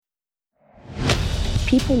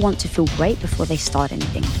People want to feel great before they start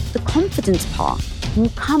anything. The confidence part will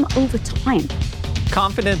come over time.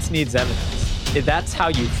 Confidence needs evidence. That's how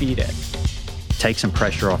you feed it. Take some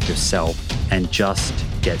pressure off yourself and just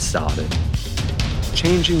get started.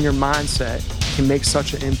 Changing your mindset can make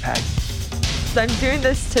such an impact. I'm doing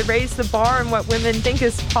this to raise the bar on what women think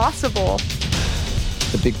is possible.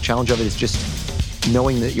 The big challenge of it is just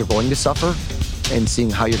knowing that you're going to suffer and seeing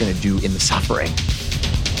how you're going to do in the suffering.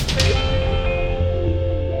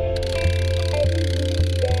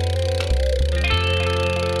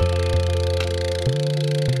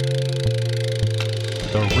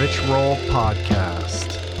 The Rich Roll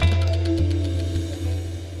Podcast.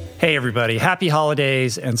 Hey, everybody. Happy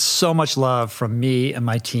holidays and so much love from me and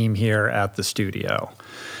my team here at the studio.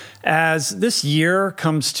 As this year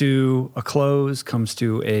comes to a close, comes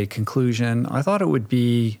to a conclusion, I thought it would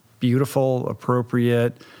be beautiful,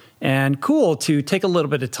 appropriate, and cool to take a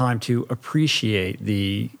little bit of time to appreciate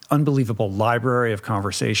the unbelievable library of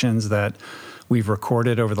conversations that we've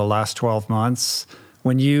recorded over the last 12 months.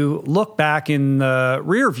 When you look back in the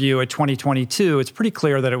rear view at 2022, it's pretty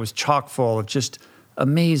clear that it was chock full of just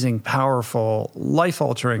amazing, powerful,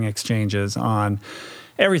 life-altering exchanges on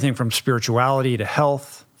everything from spirituality to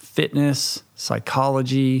health, fitness,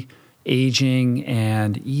 psychology, aging,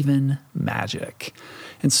 and even magic.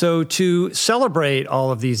 And so to celebrate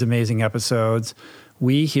all of these amazing episodes,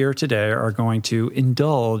 we here today are going to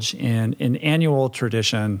indulge in an annual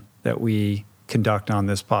tradition that we conduct on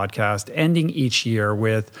this podcast, ending each year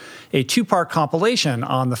with a two-part compilation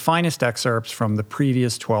on the finest excerpts from the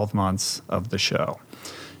previous 12 months of the show.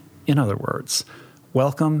 In other words,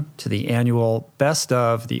 welcome to the annual Best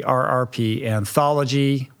of the RRP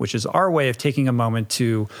Anthology, which is our way of taking a moment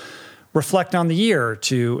to reflect on the year,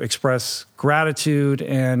 to express gratitude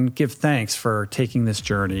and give thanks for taking this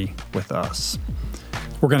journey with us.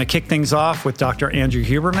 We're going to kick things off with Dr. Andrew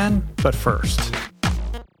Huberman, but first,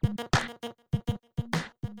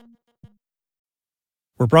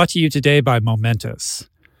 we're brought to you today by Momentous.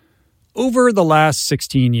 Over the last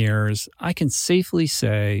 16 years, I can safely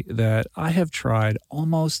say that I have tried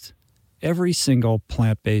almost every single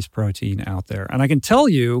plant-based protein out there. And I can tell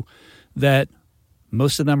you that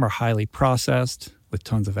most of them are highly processed with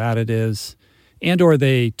tons of additives, and or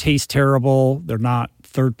they taste terrible, they're not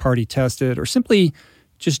third-party tested, or simply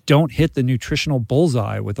just don't hit the nutritional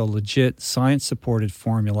bullseye with a legit science-supported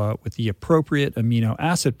formula with the appropriate amino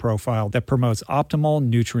acid profile that promotes optimal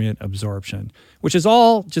nutrient absorption, which is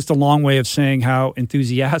all just a long way of saying how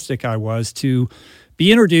enthusiastic I was to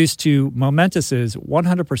be introduced to Momentous's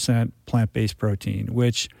 100% plant-based protein,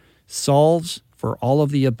 which solves for all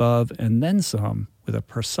of the above and then some with a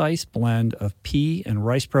precise blend of pea and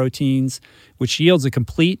rice proteins, which yields a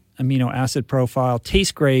complete amino acid profile,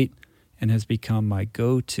 tastes great, and has become my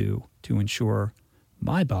go-to to ensure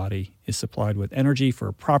my body is supplied with energy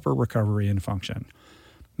for proper recovery and function.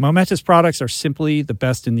 Momentous products are simply the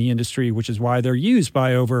best in the industry, which is why they're used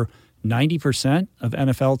by over 90% of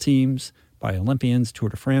NFL teams, by Olympians, Tour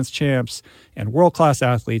de France champs, and world-class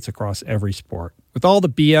athletes across every sport. With all the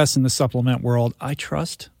BS in the supplement world, I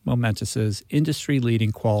trust Momentous's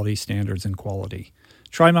industry-leading quality standards and quality.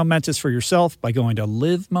 Try Momentous for yourself by going to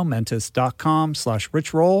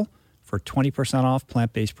livemomentous.com/richroll for 20% off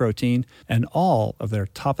plant-based protein and all of their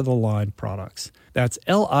top-of-the-line products. That's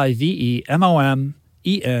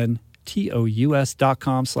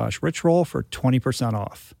livemomentos.com/richroll for 20%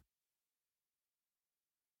 off.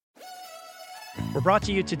 We're brought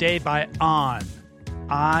to you today by On.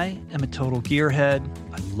 I am a total gearhead.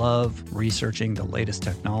 I love researching the latest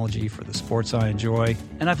technology for the sports I enjoy,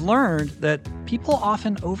 and I've learned that people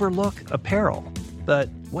often overlook apparel. But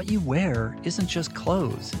what you wear isn't just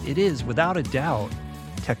clothes. It is, without a doubt,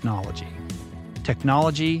 technology.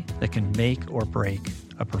 Technology that can make or break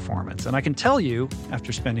a performance. And I can tell you,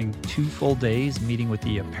 after spending 2 full days meeting with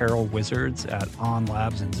the apparel wizards at On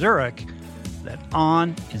Labs in Zurich, that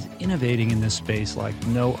On is innovating in this space like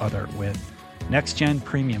no other with next-gen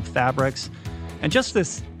premium fabrics and just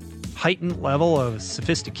this heightened level of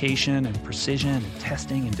sophistication and precision and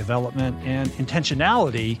testing and development and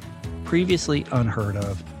intentionality previously unheard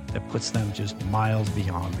of that puts them just miles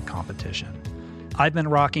beyond the competition. I've been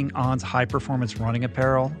rocking On's high-performance running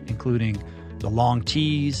apparel, including the long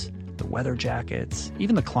tees, the weather jackets,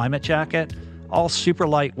 even the climate jacket, all super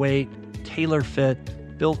lightweight,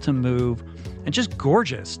 tailor-fit, built to move, and just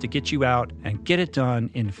gorgeous to get you out and get it done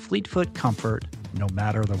in fleet-foot comfort no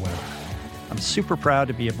matter the weather. I'm super proud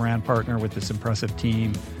to be a brand partner with this impressive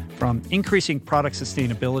team, from increasing product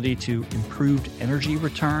sustainability to improved energy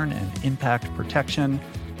return and impact protection,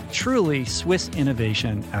 truly Swiss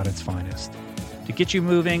innovation at its finest. To get you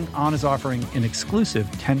moving, On is offering an exclusive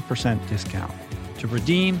 10% discount. To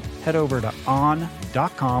redeem, head over to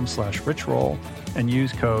on.com/richroll and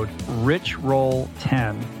use code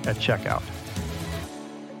RICHROLL10 at checkout.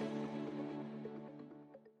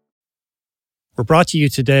 We're brought to you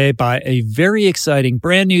today by a very exciting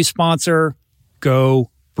brand new sponsor,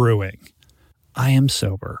 Go Brewing. I am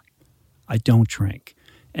sober. I don't drink.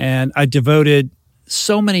 And I devoted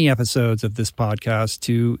so many episodes of this podcast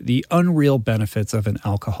to the unreal benefits of an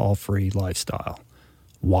alcohol-free lifestyle.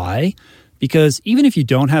 Why? Because even if you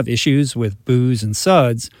don't have issues with booze and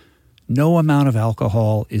suds, no amount of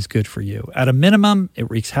alcohol is good for you. At a minimum, it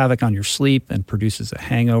wreaks havoc on your sleep and produces a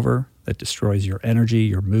hangover that destroys your energy,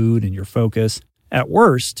 your mood, and your focus. At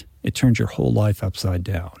worst, it turns your whole life upside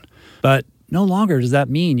down. But no longer does that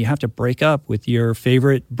mean you have to break up with your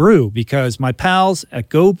favorite brew, because my pals at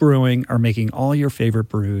Go Brewing are making all your favorite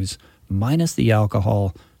brews, minus the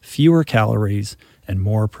alcohol, fewer calories, and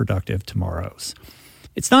more productive tomorrows.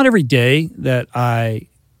 It's not every day that I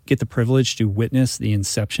get the privilege to witness the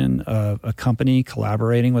inception of a company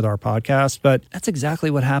collaborating with our podcast, but that's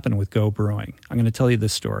exactly what happened with Go Brewing. I'm going to tell you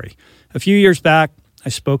this story. A few years back, I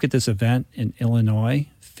spoke at this event in Illinois,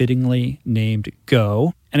 fittingly named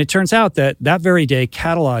Go, and it turns out that very day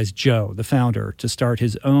catalyzed Joe, the founder, to start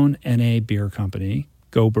his own NA beer company,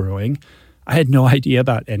 Go Brewing. I had no idea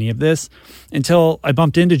about any of this until I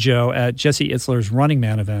bumped into Joe at Jesse Itzler's Running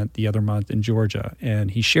Man event the other month in Georgia, and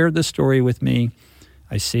he shared this story with me.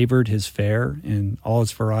 I savored his fare in all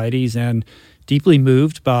its varieties and deeply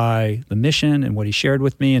moved by the mission and what he shared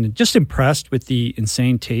with me, and just impressed with the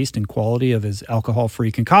insane taste and quality of his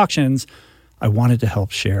alcohol-free concoctions, I wanted to help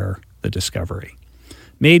share the discovery.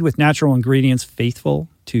 Made with natural ingredients faithful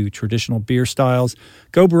to traditional beer styles,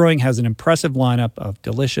 Go Brewing has an impressive lineup of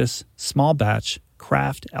delicious, small batch,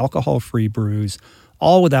 craft, alcohol-free brews,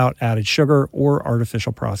 all without added sugar or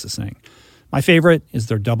artificial processing. My favorite is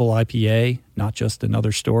their double IPA, Not Just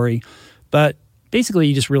Another Story. But basically,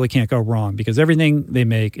 you just really can't go wrong because everything they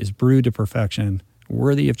make is brewed to perfection,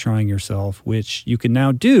 worthy of trying yourself, which you can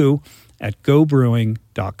now do at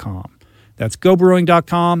gobrewing.com. That's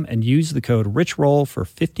gobrewing.com and use the code RICHROLL for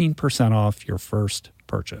 15% off your first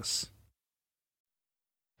purchase.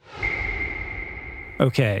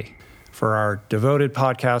 Okay, for our devoted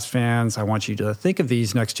podcast fans, I want you to think of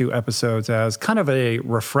these next two episodes as kind of a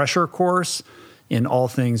refresher course in all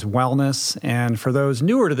things wellness. And for those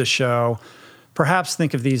newer to the show, perhaps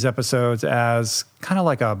think of these episodes as kind of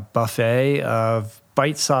like a buffet of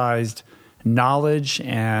bite-sized knowledge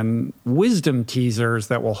and wisdom teasers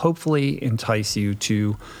that will hopefully entice you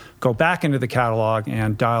to go back into the catalog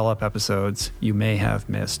and dial up episodes you may have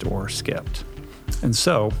missed or skipped. And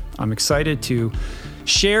so I'm excited to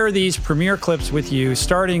share these premiere clips with you,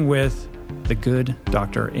 starting with the good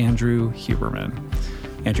Dr. Andrew Huberman.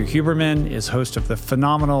 Andrew Huberman is host of the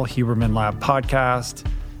phenomenal Huberman Lab podcast.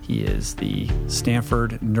 He is the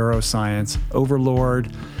Stanford neuroscience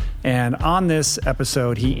overlord. And on this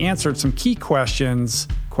episode, he answered some key questions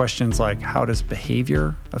like how does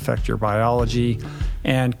behavior affect your biology?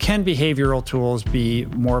 And can behavioral tools be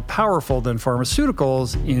more powerful than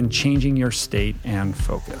pharmaceuticals in changing your state and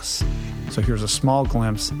focus? So here's a small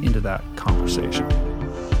glimpse into that conversation.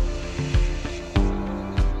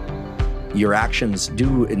 Your actions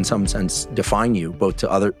do, in some sense, define you, both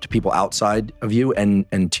to people outside of you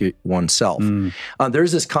and to oneself.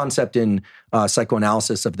 There's this concept in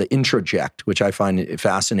psychoanalysis of the introject, which I find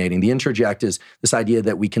fascinating. The introject is this idea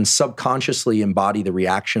that we can subconsciously embody the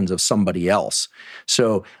reactions of somebody else.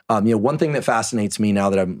 So, one thing that fascinates me now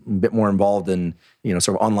that I'm a bit more involved in, sort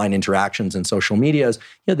of online interactions and social media is,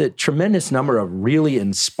 the tremendous number of really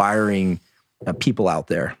inspiring people out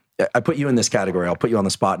there. I put you in this category. I'll put you on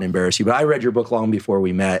the spot and embarrass you. But I read your book long before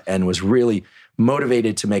we met and was really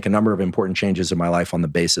motivated to make a number of important changes in my life on the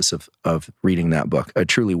basis of reading that book. It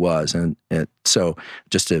truly was. And so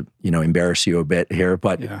just to, embarrass you a bit here,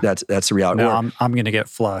 but that's the reality. No, I'm going to get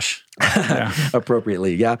flush. Yeah.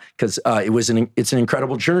 Appropriately. Yeah. Because it's an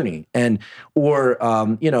incredible journey.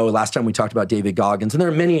 Last time we talked about David Goggins, and there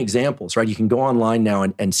are many examples, right? You can go online now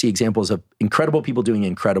and see examples of incredible people doing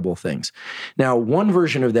incredible things. Now, one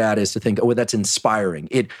version of that is to think, that's inspiring.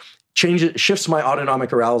 It shifts my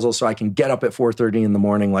autonomic arousal so I can get up at 4:30 in the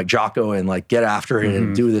morning like Jocko and like get after it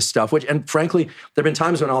and do this stuff. And frankly, there have been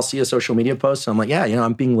times when I'll see a social media post and I'm like,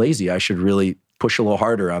 I'm being lazy. I should really push a little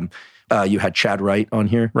harder. You had Chad Wright on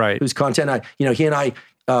here, right? Whose content he and I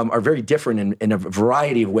are very different in a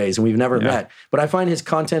variety of ways, and we've never met. But I find his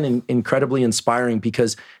content incredibly inspiring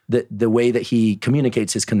because the way that he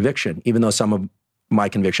communicates his conviction, even though some of my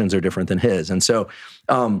convictions are different than his. And so,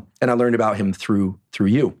 and I learned about him through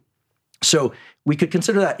you. So we could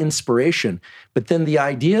consider that inspiration. But then the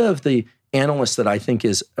idea of the analyst that I think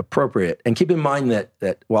is appropriate, and keep in mind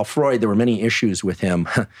that while Freud, there were many issues with him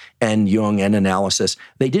and Jung and analysis,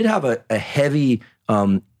 they did have a heavy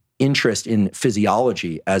interest in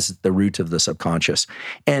physiology as the root of the subconscious.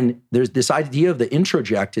 And there's this idea of the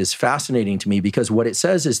introject is fascinating to me because what it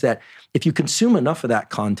says is that if you consume enough of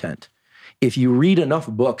that content, if you read enough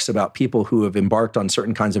books about people who have embarked on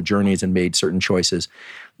certain kinds of journeys and made certain choices,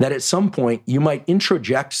 that at some point you might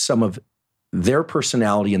introject some of their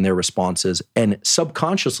personality and their responses and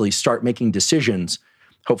subconsciously start making decisions,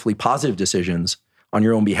 hopefully positive decisions, on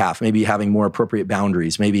your own behalf, maybe having more appropriate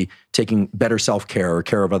boundaries, maybe taking better self-care or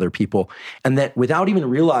care of other people. And that without even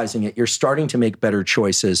realizing it, you're starting to make better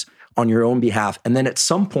choices on your own behalf. And then at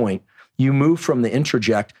some point, you move from the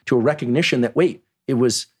introject to a recognition that, wait, it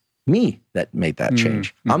was me that made that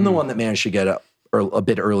change. I'm the one that managed to get up a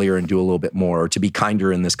bit earlier and do a little bit more, or to be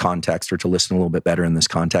kinder in this context, or to listen a little bit better in this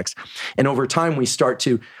context. And over time, we start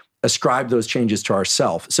to ascribe those changes to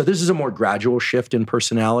ourselves. So this is a more gradual shift in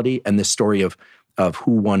personality and this story of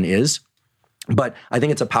who one is. But I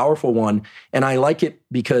think it's a powerful one. And I like it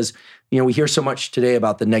because, we hear so much today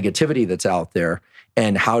about the negativity that's out there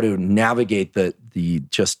and how to navigate the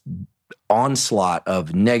just onslaught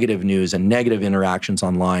of negative news and negative interactions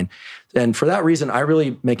online. And for that reason, I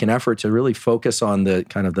really make an effort to really focus on the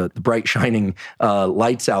kind of the bright shining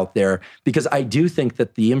lights out there, because I do think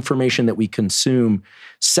that the information that we consume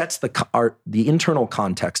sets the internal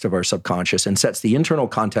context of our subconscious and sets the internal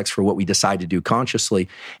context for what we decide to do consciously.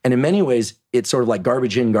 And in many ways, it's sort of like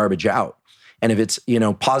garbage in, garbage out. And if it's,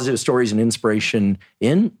 positive stories and inspiration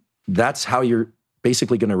in, that's how you're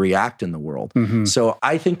basically going to react in the world. So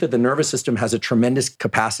I think that the nervous system has a tremendous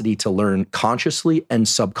capacity to learn consciously and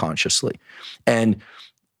subconsciously. And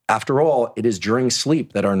after all, it is during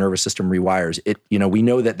sleep that our nervous system rewires. We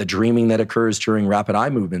know that the dreaming that occurs during rapid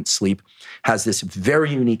eye movement sleep has this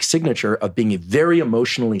very unique signature of being very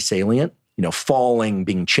emotionally salient, falling,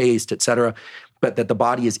 being chased, et cetera, but that the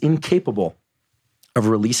body is incapable of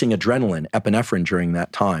releasing adrenaline, epinephrine during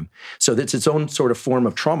that time. So that's its own sort of form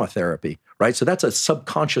of trauma therapy, right? So that's a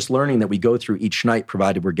subconscious learning that we go through each night,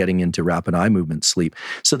 provided we're getting into rapid eye movement sleep.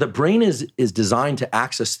 So the brain is designed to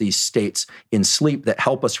access these states in sleep that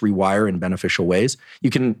help us rewire in beneficial ways. You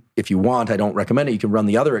can, if you want, I don't recommend it, you can run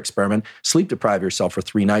the other experiment, sleep deprive yourself for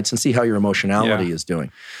 3 nights and see how your emotionality is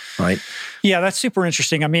doing, right? Yeah, that's super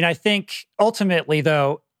interesting. I mean, I think ultimately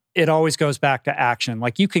though, it always goes back to action.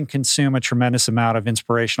 Like you can consume a tremendous amount of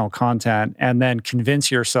inspirational content and then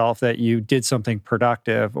convince yourself that you did something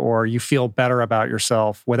productive or you feel better about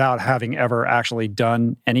yourself without having ever actually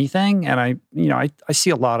done anything. And I see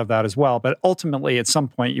a lot of that as well. But ultimately, at some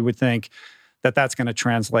point, you would think that that's going to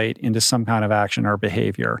translate into some kind of action or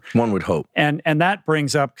behavior. One would hope. And that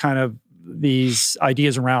brings up kind of these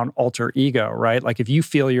ideas around alter ego, right? Like if you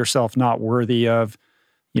feel yourself not worthy of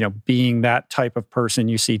being that type of person.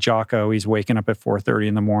 You see Jocko, he's waking up at 4:30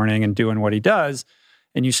 in the morning and doing what he does.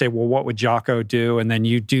 And you say, well, what would Jocko do? And then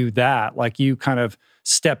you do that. Like you kind of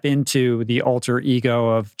step into the alter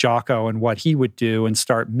ego of Jocko and what he would do and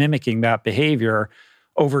start mimicking that behavior.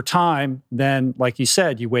 Over time, then, like you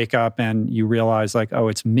said, you wake up and you realize like, oh,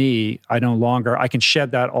 it's me. I can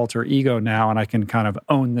shed that alter ego now and I can kind of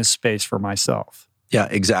own this space for myself. Yeah,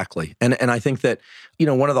 exactly. And I think that,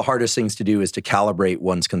 one of the hardest things to do is to calibrate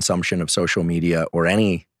one's consumption of social media or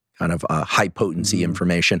any kind of high potency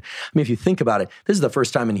information. I mean, if you think about it, this is the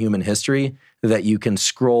first time in human history that you can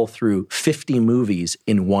scroll through 50 movies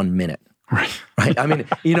in 1 minute. Right. I mean,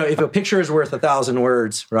 if a picture is worth 1,000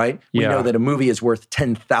 words, right? We know that a movie is worth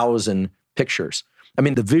 10,000 pictures. I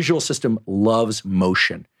mean, the visual system loves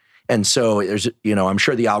motion. And so there's, I'm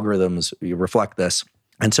sure the algorithms reflect this.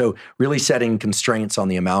 And so really setting constraints on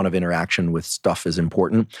the amount of interaction with stuff is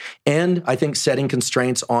important. And I think setting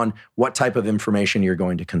constraints on what type of information you're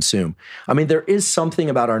going to consume. I mean, there is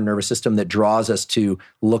something about our nervous system that draws us to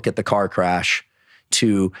look at the car crash,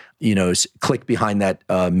 to, click behind that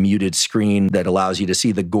muted screen that allows you to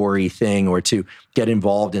see the gory thing, or to get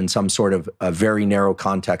involved in some sort of a very narrow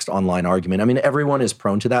context online argument. I mean, everyone is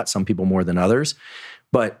prone to that, some people more than others.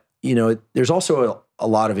 But, there's also a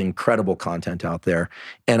lot of incredible content out there.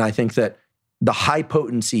 And I think that the high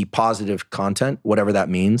potency positive content, whatever that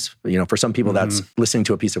means, for some people that's listening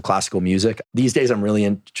to a piece of classical music. These days, I'm really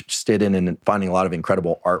interested in finding a lot of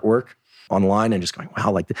incredible artwork online and just going,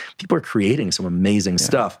 wow, like people are creating some amazing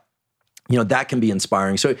stuff. That can be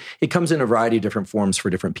inspiring. So it comes in a variety of different forms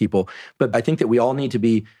for different people. But I think that we all need to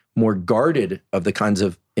be more guarded of the kinds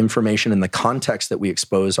of information in the context that we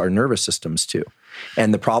expose our nervous systems to.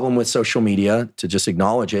 And the problem with social media, to just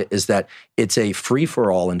acknowledge it, is that it's a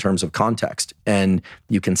free-for-all in terms of context. And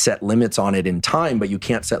you can set limits on it in time, but you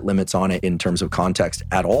can't set limits on it in terms of context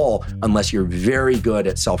at all unless you're very good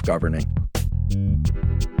at self-governing.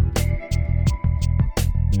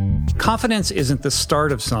 Confidence isn't the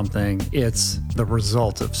start of something, it's the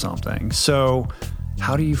result of something. So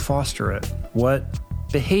how do you foster it? What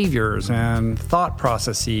behaviors and thought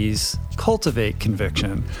processes cultivate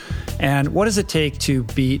conviction? And what does it take to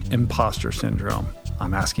beat imposter syndrome?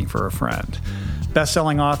 I'm asking for a friend.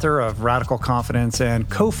 Best-selling author of Radical Confidence and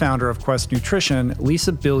co-founder of Quest Nutrition,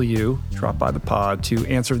 Lisa Bilyeu, dropped by the pod to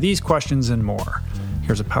answer these questions and more.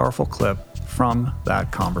 Here's a powerful clip from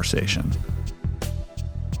that conversation.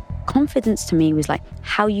 Confidence to me was like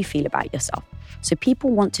how you feel about yourself. So people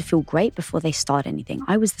want to feel great before they start anything.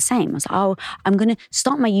 I was the same. I was like, oh, I'm going to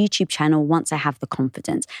start my YouTube channel once I have the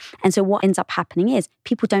confidence. And so what ends up happening is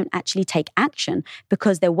people don't actually take action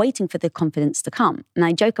because they're waiting for the confidence to come. And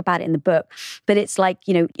I joke about it in the book, but it's like,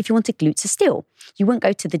 if you wanted glutes to steel, you wouldn't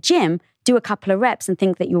go to the gym, do a couple of reps and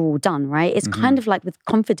think that you're all done, right? It's kind of like with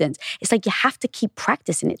confidence. It's like you have to keep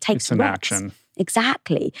practicing. It takes it's an reps. action.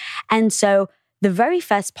 Exactly. And so the very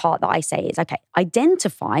first part that I say is, okay,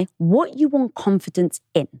 identify what you want confidence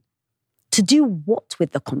in. To do what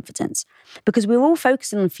with the confidence? Because we're all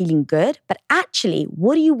focusing on feeling good, but actually,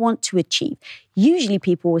 what do you want to achieve? Usually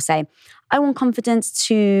people will say, I want confidence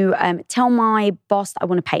to tell my boss that I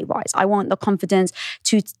want a pay rise. I want the confidence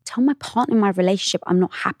to tell my partner in my relationship I'm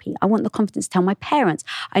not happy. I want the confidence to tell my parents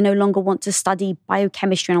I no longer want to study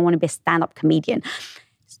biochemistry and I want to be a stand-up comedian.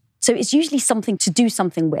 So it's usually something to do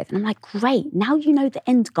something with. And I'm like, great, now you know the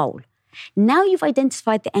end goal. Now you've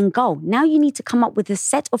identified the end goal. Now you need to come up with a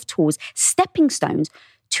set of tools, stepping stones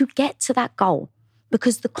to get to that goal.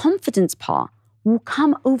 Because the confidence part will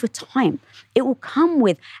come over time. It will come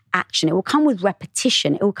with action. It will come with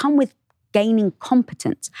repetition. It will come with gaining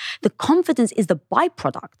competence. The confidence is the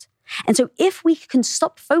byproduct. And so if we can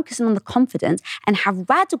stop focusing on the confidence and have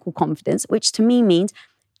radical confidence, which to me means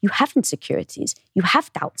you have insecurities, you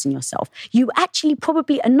have doubts in yourself, you actually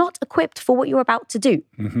probably are not equipped for what you're about to do.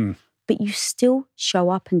 But you still show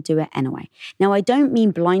up and do it anyway. Now, I don't mean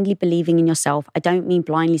blindly believing in yourself. I don't mean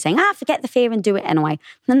blindly saying, forget the fear and do it anyway.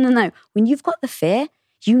 No. When you've got the fear,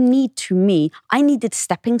 I needed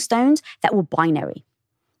stepping stones that were binary.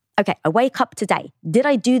 Okay, I wake up today. Did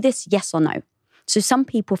I do this? Yes or no? So some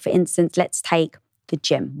people, for instance, let's take the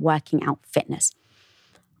gym, working out, fitness.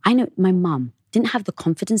 I know my mum didn't have the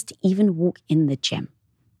confidence to even walk in the gym.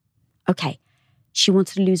 Okay, she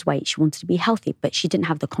wanted to lose weight. She wanted to be healthy, but she didn't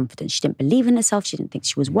have the confidence. She didn't believe in herself. She didn't think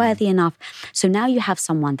she was worthy enough. So now you have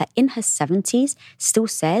someone that in her 70s still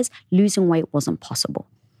says losing weight wasn't possible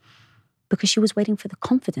because she was waiting for the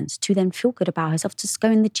confidence to then feel good about herself to just go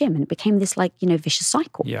in the gym. And it became this vicious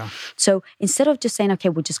cycle. Yeah. So instead of just saying, okay,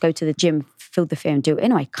 we'll just go to the gym, feel the fear and do it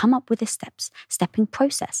anyway, come up with a stepping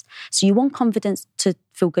process. So you want confidence to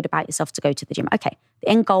feel good about yourself to go to the gym. Okay, the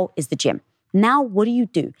end goal is the gym. Now, what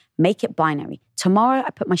do? Make it binary. Tomorrow,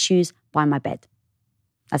 I put my shoes by my bed.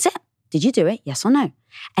 That's it. Did you do it? Yes or no?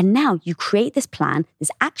 And now you create this plan,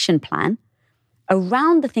 this action plan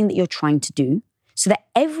around the thing that you're trying to do so that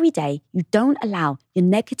every day you don't allow your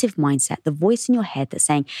negative mindset, the voice in your head that's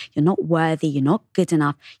saying you're not worthy, you're not good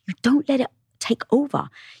enough, you don't let it take over.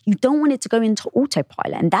 You don't want it to go into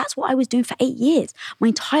autopilot. And that's what I was doing for 8 years. My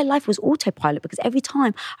entire life was autopilot because every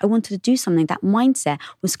time I wanted to do something, that mindset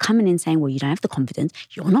was coming in saying, well, you don't have the confidence.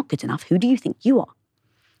 You're not good enough. Who do you think you are?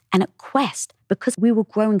 And at Quest, because we were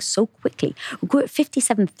growing so quickly, we grew at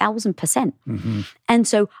 57,000%. And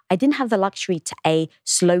so I didn't have the luxury to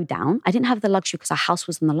slow down. I didn't have the luxury because our house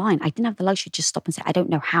was on the line. I didn't have the luxury to just stop and say, I don't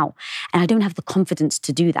know how. And I don't have the confidence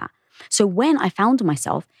to do that. So when I found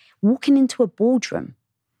myself walking into a boardroom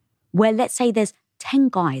where let's say there's 10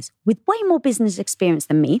 guys with way more business experience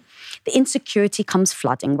than me, the insecurity comes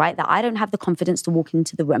flooding, right? That I don't have the confidence to walk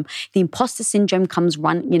into the room. The imposter syndrome comes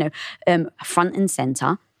front and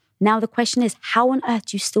center. Now the question is, how on earth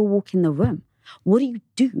do you still walk in the room? What do you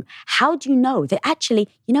do? How do you know that actually,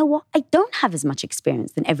 you know what? I don't have as much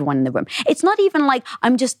experience than everyone in the room. It's not even like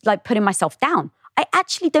I'm just like putting myself down. I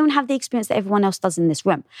actually don't have the experience that everyone else does in this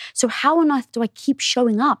room. So how on earth do I keep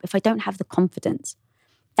showing up if I don't have the confidence?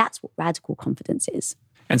 That's what radical confidence is.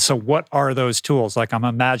 And so what are those tools? Like I'm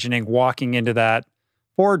imagining walking into that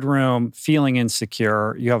boardroom, feeling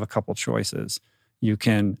insecure. You have a couple choices. You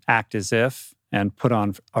can act as if and put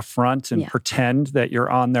on a front and pretend that you're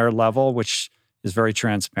on their level, which is very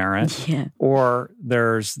transparent. Yeah. Or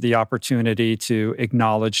there's the opportunity to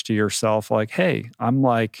acknowledge to yourself like, hey, I'm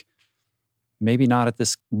like maybe not at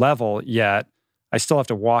this level yet. I still have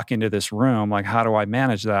to walk into this room. Like, how do I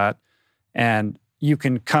manage that? And you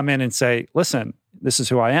can come in and say, listen, this is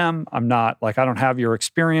who I am. I'm not like, I don't have your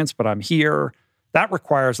experience, but I'm here. That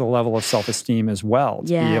requires a level of self-esteem as well, to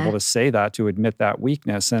be able to say that, to admit that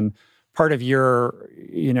weakness. And part of your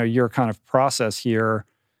kind of process here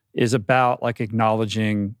is about like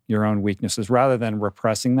acknowledging your own weaknesses rather than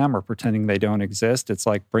repressing them or pretending they don't exist. It's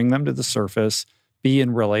like bring them to the surface, be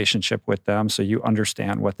in relationship with them so you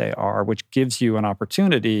understand what they are, which gives you an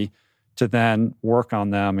opportunity to then work on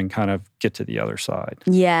them and kind of get to the other side.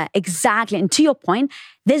 Yeah, exactly. And to your point,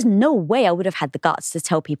 there's no way I would have had the guts to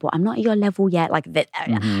tell people, I'm not at your level yet. Like, that,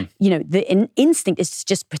 the instinct is to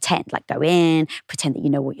just pretend, like go in, pretend that you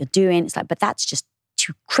know what you're doing. It's like, but that's just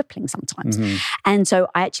too crippling sometimes. And so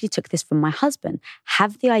I actually took this from my husband.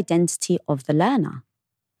 Have the identity of the learner.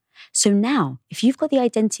 So now, if you've got the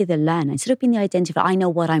identity of the learner, instead of being the identity of, I know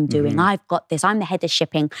what I'm doing, I've got this, I'm the head of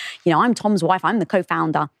shipping, I'm Tom's wife, I'm the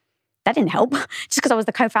co-founder. That didn't help. Just because I was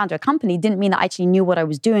the co-founder of a company didn't mean that I actually knew what I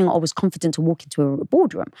was doing or was confident to walk into a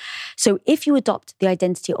boardroom. So if you adopt the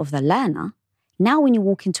identity of the learner, now when you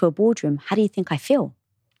walk into a boardroom, how do you think I feel?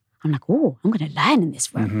 I'm like, oh, I'm going to learn in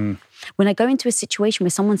this room. When I go into a situation where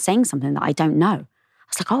someone's saying something that I don't know, I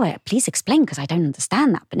was like, oh, please explain because I don't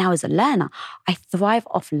understand that. But now as a learner, I thrive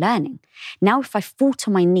off learning. Now if I fall to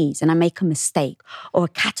my knees and I make a mistake or a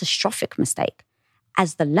catastrophic mistake,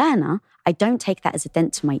 as the learner, I don't take that as a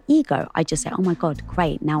dent to my ego. I just say, oh my God,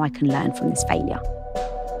 great, now I can learn from this failure.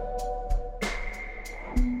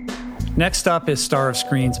 Next up is Star of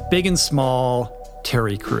Screen's Big and Small,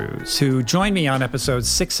 Terry Crews, who joined me on episode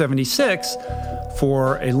 676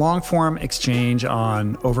 for a long-form exchange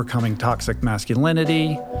on overcoming toxic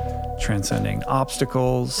masculinity, transcending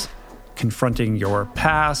obstacles, confronting your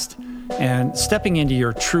past, and stepping into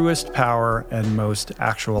your truest power and most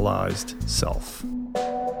actualized self.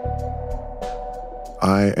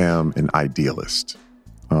 I am an idealist.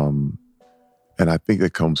 And I think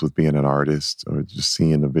it comes with being an artist or just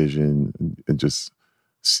seeing the vision and just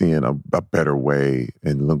seeing a better way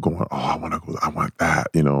and going, I want that,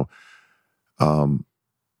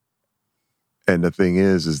 And the thing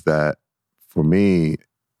is that for me,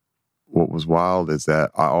 what was wild is that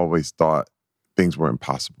I always thought things were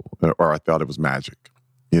impossible or I thought it was magic,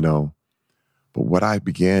 But what I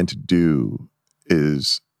began to do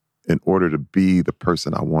is, in order to be the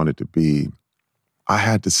person I wanted to be, I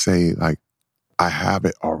had to say, like, I have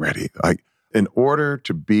it already. Like, in order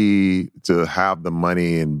to have the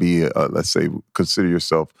money and be, let's say, consider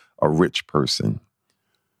yourself a rich person,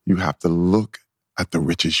 you have to look at the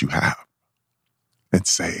riches you have and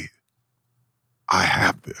say, I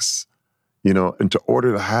have this. And to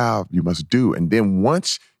order to have, you must do. And then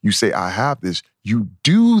once you say, I have this, you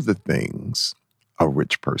do the things a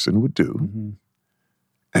rich person would do.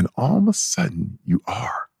 And all of a sudden, you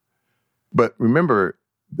are. But remember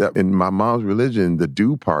that in my mom's religion, the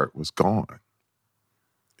do part was gone.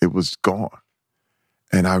 It was gone.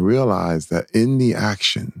 And I realized that in the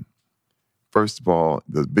action, first of all,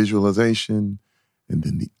 the visualization, and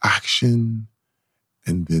then the action,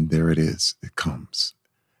 and then there it is. It comes.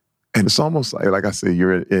 And it's almost like I say,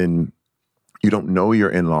 you don't know you're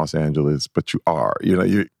in Los Angeles, but you are.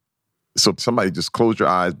 So somebody just closed your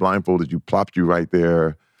eyes, blindfolded you, plopped you right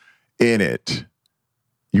there in it.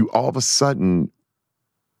 You all of a sudden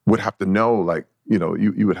would have to know, like,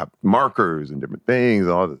 you would have markers and different things,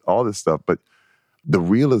 all this stuff. But the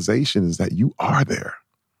realization is that you are there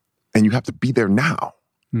and you have to be there now.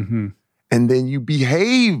 And then you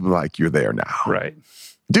behave like you're there now. Right.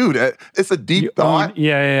 Dude, it's a deep thought.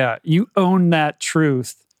 You own that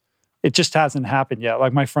truth. It just hasn't happened yet.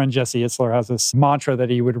 Like my friend Jesse Itzler has this mantra that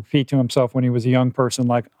he would repeat to himself when he was a young person,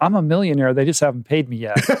 like, I'm a millionaire, they just haven't paid me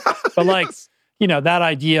yet. But like, that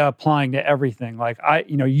idea applying to everything, like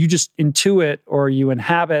you just intuit or you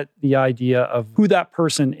inhabit the idea of who that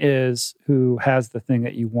person is who has the thing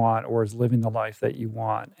that you want or is living the life that you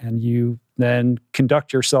want. And you then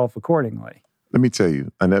conduct yourself accordingly. Let me tell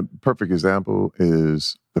you, and a perfect example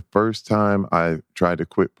is the first time I tried to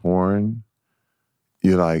quit porn.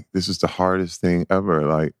 You're like, this is the hardest thing ever.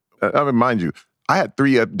 Like, I mean, mind you, I had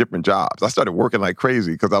 3 different jobs. I started working like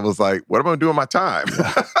crazy because I was like, what am I going to do with my time?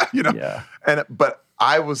 Yeah. But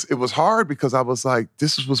it was hard because I was like,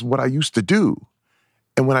 this was what I used to do.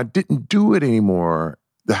 And when I didn't do it anymore,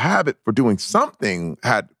 the habit for doing something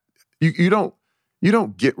you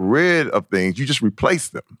don't get rid of things, you just replace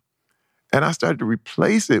them. And I started to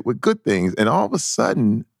replace it with good things. And all of a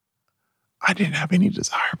sudden, I didn't have any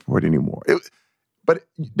desire for it anymore. But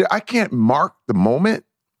I can't mark the moment.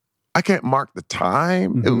 I can't mark the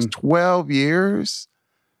time. It was 12 years.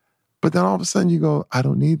 But then all of a sudden you go, I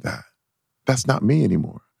don't need that. That's not me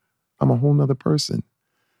anymore. I'm a whole nother person.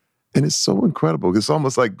 And it's so incredible. It's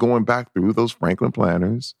almost like going back through those Franklin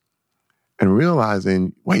planners and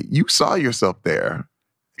realizing, wait, you saw yourself there.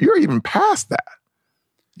 You're even past that.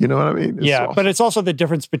 You know what I mean? Yeah, but it's also the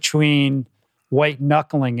difference between white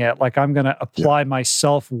knuckling it, like I'm going to apply my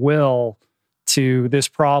self-will to this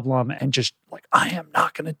problem and just like, I am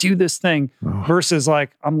not going to do this thing, versus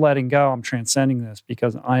like, I'm letting go, I'm transcending this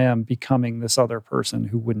because I am becoming this other person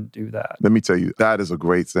who wouldn't do that. Let me tell you, that is a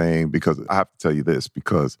great saying, because I have to tell you this,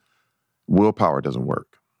 because willpower doesn't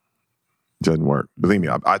work. It doesn't work. Believe me,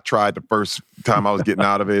 I tried the first time I was getting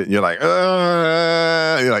out of it, and you're like,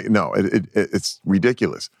 no, it's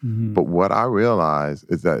ridiculous. Mm-hmm. But what I realized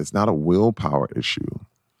is that it's not a willpower issue.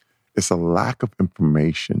 It's a lack of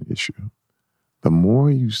information issue. The more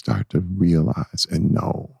you start to realize and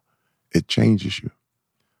know, it changes you.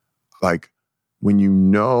 Like when you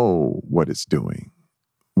know what it's doing,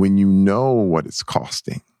 when you know what it's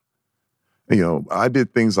costing. You know, I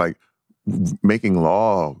did things like making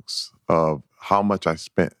logs of how much I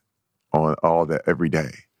spent on all that every day.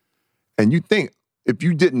 And you think, if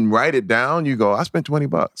you didn't write it down, you go, I spent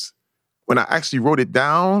 $20. When I actually wrote it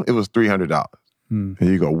down, it was $300. And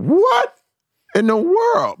you go, what in the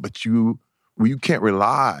world? But you can't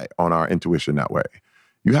rely on our intuition that way.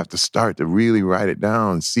 You have to start to really write it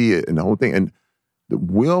down, see it, and the whole thing. And the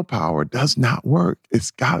willpower does not work.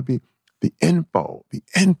 It's got to be the info.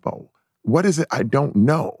 What is it I don't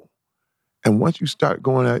know? And once you start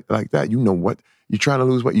going like that, you know what, you're trying to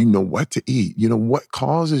lose weight, you know what to eat. You know what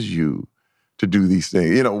causes you to do these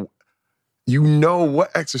things. You know what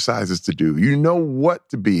exercises to do. You know what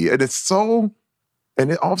to be. And it's so... And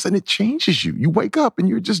then all of a sudden it changes you. You wake up and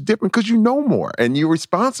you're just different because you know more and you're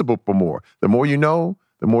responsible for more. The more you know,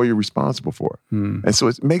 the more you're responsible for. And so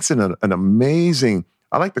it makes it an amazing,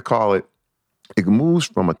 I like to call it, it moves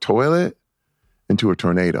from a toilet into a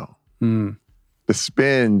tornado. The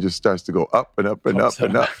spin just starts to go up and up and up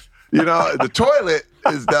and up. You know, the toilet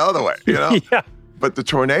is the other way, you know? Yeah. But the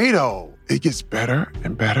tornado, it gets better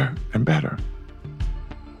and better and better.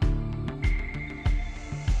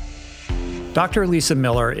 Dr. Lisa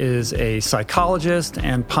Miller is a psychologist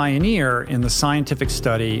and pioneer in the scientific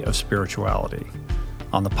study of spirituality.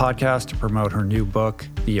 On the podcast to promote her new book,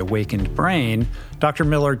 The Awakened Brain, Dr.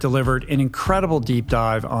 Miller delivered an incredible deep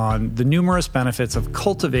dive on the numerous benefits of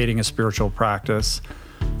cultivating a spiritual practice,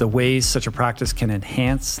 the ways such a practice can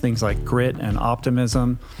enhance things like grit and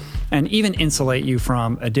optimism, and even insulate you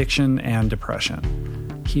from addiction and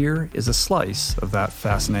depression. Here is a slice of that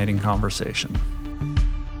fascinating conversation.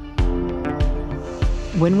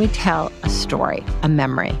 When we tell a story, a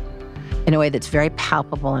memory, in a way that's very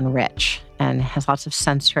palpable and rich and has lots of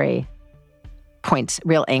sensory points,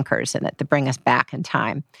 real anchors in it that bring us back in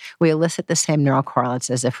time, we elicit the same neural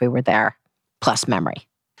correlates as if we were there, plus memory.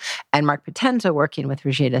 And Mark Potenza, working with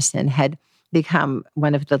Rajita Sin, had become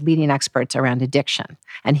one of the leading experts around addiction.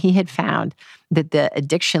 And he had found that the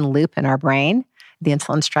addiction loop in our brain, the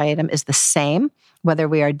insulin striatum, is the same whether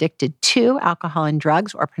we are addicted to alcohol and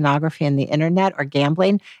drugs or pornography and the internet or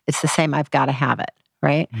gambling. It's the same, I've got to have it,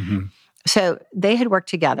 right? Mm-hmm. So they had worked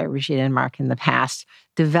together, Rajita and Mark, in the past,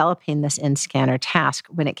 developing this in-scanner task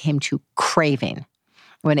when it came to craving,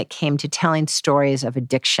 when it came to telling stories of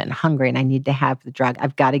addiction, hungry, and I need to have the drug.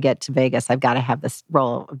 I've got to get to Vegas. I've got to have this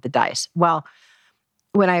roll of the dice. Well,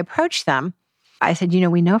 when I approached them, I said,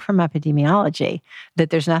 we know from epidemiology that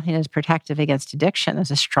there's nothing as protective against addiction as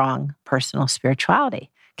a strong personal spirituality.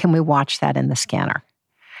 Can we watch that in the scanner?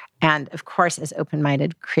 And of course, as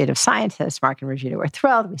open-minded creative scientists, Mark and Rajita were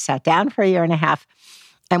thrilled. We sat down for a year and a half,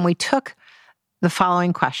 and we took the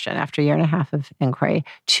following question after a year and a half of inquiry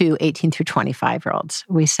to 18 through 25-year-olds.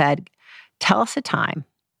 We said, tell us a time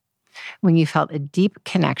when you felt a deep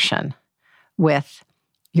connection with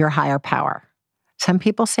your higher power. Some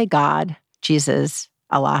people say God, Jesus,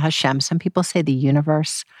 Allah, Hashem. Some people say the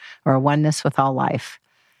universe or a oneness with all life.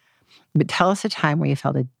 But tell us a time where you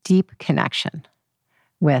felt a deep connection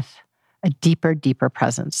with a deeper, deeper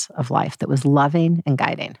presence of life that was loving and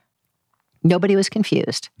guiding. Nobody was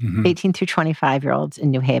confused. 18 through 25-year-olds in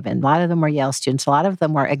New Haven. A lot of them were Yale students. A lot of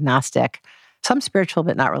them were agnostic, some spiritual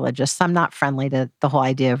but not religious, some not friendly to the whole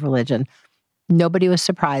idea of religion. Nobody was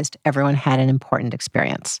surprised. Everyone had an important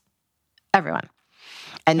experience. Everyone.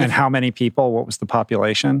 And how many people? What was the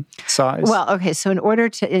population size? Well, okay, so in order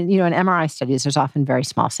to, in MRI studies, there's often very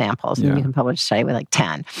small samples, and you can publish a study with like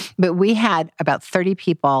 10. But we had about 30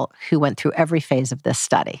 people who went through every phase of this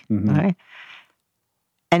study. Okay?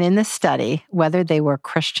 And in this study, whether they were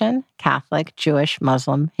Christian, Catholic, Jewish,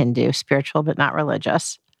 Muslim, Hindu, spiritual but not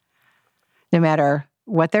religious, no matter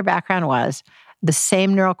what their background was, the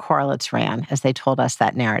same neural correlates ran as they told us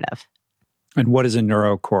that narrative. And what is a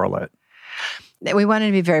neurocorrelate? We wanted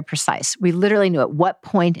to be very precise. We literally knew at what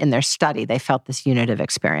point in their study they felt this unitive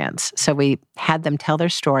experience. So we had them tell their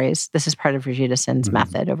stories. This is part of Rajita Sin's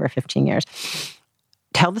method over 15 years.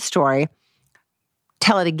 Tell the story,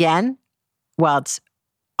 tell it again while it's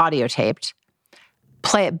audio taped,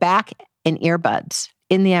 play it back in earbuds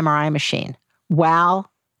in the MRI machine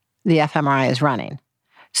while the fMRI is running,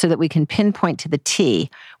 so that we can pinpoint to the T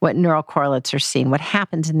what neural correlates are seen, what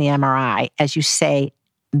happens in the MRI as you say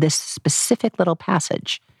this specific little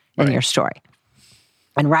passage in your story.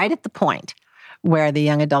 And right at the point where the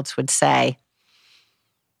young adults would say,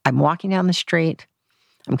 I'm walking down the street,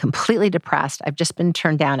 I'm completely depressed, I've just been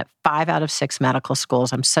turned down at 5 out of 6 medical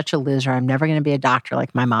schools, I'm such a loser, I'm never going to be a doctor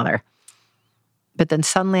like my mother. But then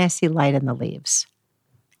suddenly I see light in the leaves.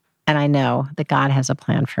 And I know that God has a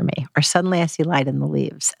plan for me. Or suddenly I see light in the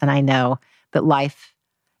leaves, and I know that life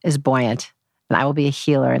is buoyant, and I will be a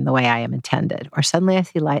healer in the way I am intended. Or suddenly I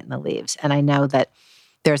see light in the leaves, and I know that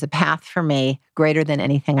there's a path for me greater than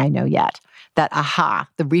anything I know yet. That aha,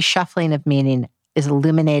 the reshuffling of meaning is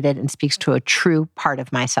illuminated and speaks to a true part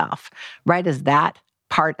of myself. Right as that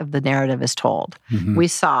part of the narrative is told, we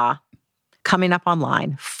saw coming up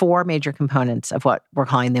online 4 major components of what we're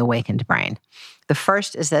calling the awakened brain. The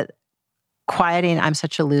first is that quieting, I'm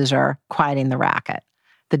such a loser, quieting the racket.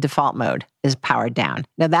 The default mode is powered down.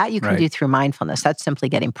 Now that you can do through mindfulness. That's simply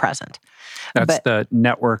getting present. That's the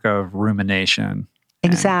network of rumination.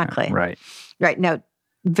 Exactly. Right. Now,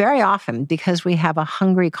 very often, because we have a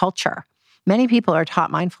hungry culture, many people are taught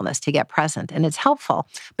mindfulness to get present, and it's helpful,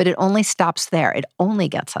 but it only stops there. It only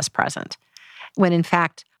gets us present. When in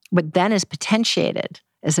fact, what then is potentiated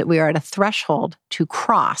is that we are at a threshold to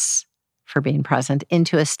cross for being present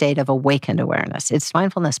into a state of awakened awareness. It's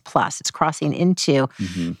mindfulness plus. It's crossing into,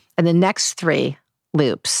 and the next 3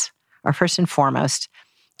 loops are first and foremost,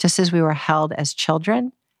 just as we were held as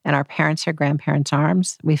children in our parents' or grandparents'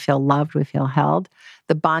 arms, we feel loved, we feel held,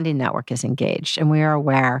 the bonding network is engaged, and we are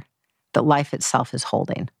aware that life itself is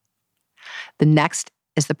holding. The next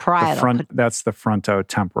is the parietal. That's the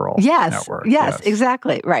frontotemporal network. Yes,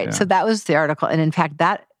 exactly. Right. Yeah. So that was the article. And in fact,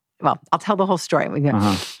 I'll tell the whole story.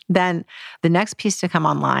 Then the next piece to come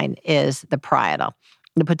online is the parietal.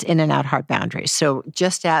 It puts in and out hard boundaries. So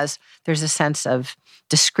just as there's a sense of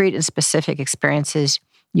discrete and specific experiences,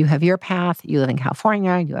 you have your path, you live in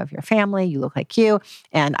California, you have your family, you look like you,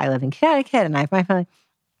 and I live in Connecticut, and I have my family.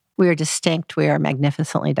 We are distinct. We are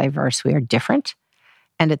magnificently diverse. We are different.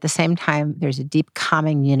 And at the same time, there's a deep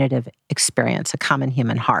common unitive experience, a common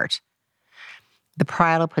human heart. The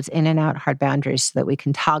parietal puts in and out hard boundaries so that we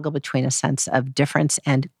can toggle between a sense of difference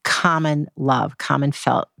and common love, common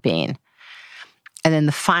felt being. And then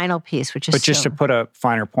the final piece, which is just to put a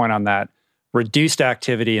finer point on that, reduced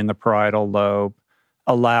activity in the parietal lobe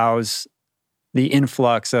allows the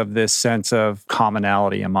influx of this sense of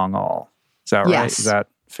commonality among all. Is that right? Yes. Is that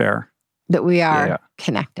fair? That we are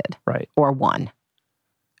connected. Right. Or one.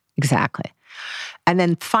 Exactly. And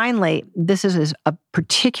then finally, this is a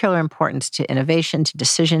particular importance to innovation, to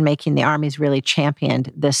decision-making. The Army's really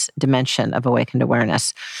championed this dimension of awakened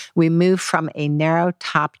awareness. We move from a narrow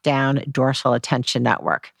top-down dorsal attention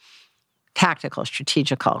network, tactical,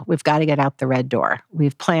 strategical. We've got to get out the red door.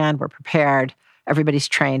 We've planned, we're prepared, everybody's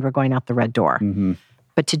trained, we're going out the red door.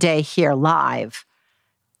 But today, here live,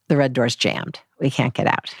 the red door's jammed. We can't get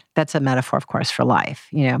out. That's a metaphor, of course, for life.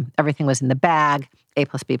 Everything was in the bag. A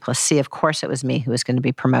plus B plus C. Of course, it was me who was going to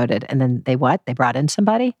be promoted. And then they brought in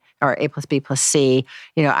somebody? Or A plus B plus C.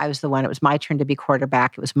 I was the one. It was my turn to be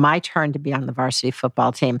quarterback. It was my turn to be on the varsity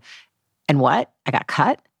football team. And what? I got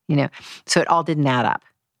cut? So it all didn't add up.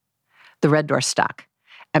 The red door stuck.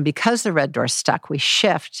 And because the red door stuck, we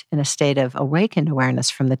shift in a state of awakened awareness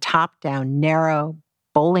from the top-down, narrow,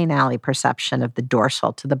 bowling alley perception of the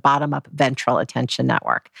dorsal to the bottom-up ventral attention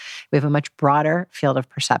network. We have a much broader field of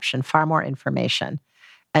perception, far more information.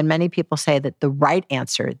 And many people say that the right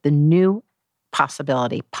answer, the new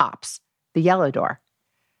possibility pops, the yellow door.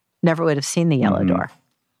 Never would have seen the yellow door.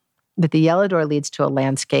 But the yellow door leads to a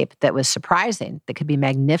landscape that was surprising, that could be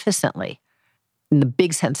magnificently, in the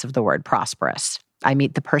big sense of the word, prosperous. I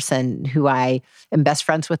meet the person who I am best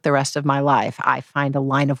friends with the rest of my life. I find a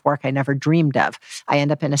line of work I never dreamed of. I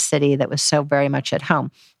end up in a city that was so very much at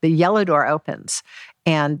home. The yellow door opens,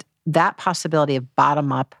 and that possibility of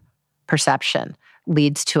bottom-up perception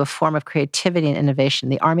leads to a form of creativity and innovation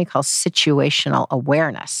the Army calls situational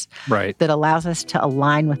awareness, that allows us to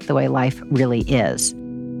align with the way life really is.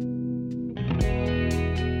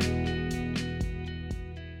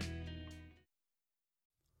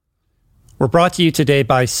 We're brought to you today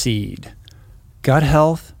by Seed. Gut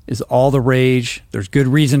health is all the rage. There's good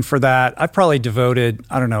reason for that. I've probably devoted,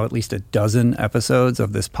 at least a dozen episodes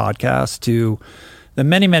of this podcast to the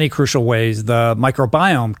many, many crucial ways the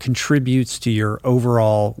microbiome contributes to your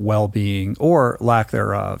overall well-being or lack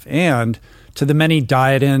thereof, and to the many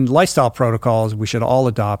diet and lifestyle protocols we should all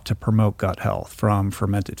adopt to promote gut health, from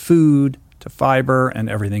fermented food to fiber and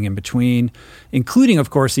everything in between, including, of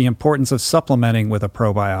course, the importance of supplementing with a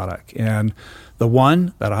probiotic. And the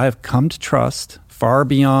one that I have come to trust far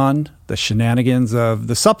beyond the shenanigans of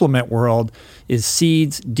the supplement world is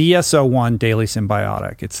Seed's DSO1 Daily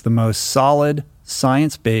Symbiotic. It's the most solid,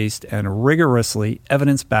 science-based, and rigorously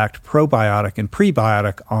evidence-backed probiotic and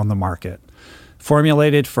prebiotic on the market.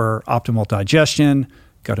 Formulated for optimal digestion,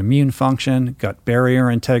 gut immune function, gut barrier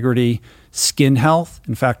integrity, skin health.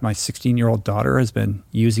 In fact, my 16-year-old daughter has been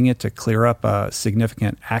using it to clear up a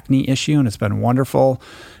significant acne issue, and it's been wonderful,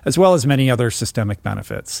 as well as many other systemic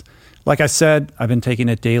benefits. Like I said, I've been taking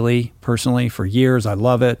it daily personally for years. I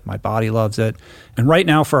love it. My body loves it. And right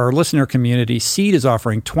now, for our listener community, Seed is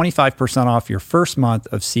offering 25% off your first month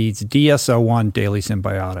of Seed's DSO1 Daily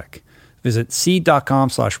Symbiotic. Visit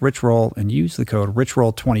seed.com/richroll and use the code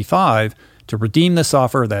richroll25 to redeem this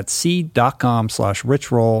offer. That's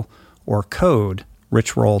seed.com/richroll or code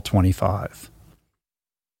richroll25.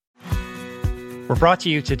 We're brought to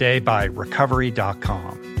you today by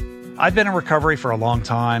recovery.com. I've been in recovery for a long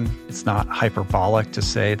time. It's not hyperbolic to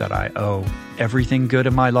say that I owe everything good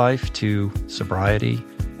in my life to sobriety.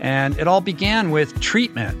 And it all began with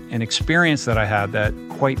treatment, an experience that I had that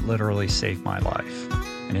quite literally saved my life.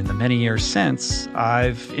 And in the many years since,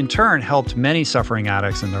 I've in turn helped many suffering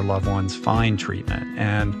addicts and their loved ones find treatment.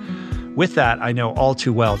 And with that, I know all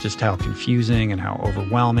too well just how confusing and how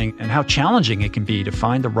overwhelming and how challenging it can be to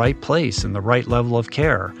find the right place and the right level of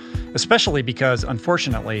care, especially because,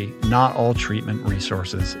 unfortunately, not all treatment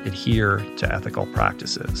resources adhere to ethical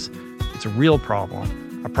practices. It's a real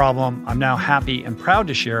problem, a problem I'm now happy and proud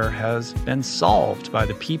to share has been solved by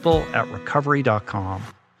the people at recovery.com,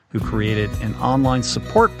 who created an online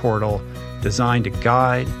support portal designed to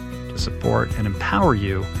guide, to support, and empower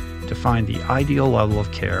you to find the ideal level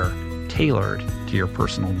of care tailored to your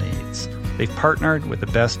personal needs. They've partnered with the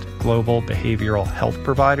best global behavioral health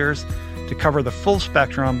providers to cover the full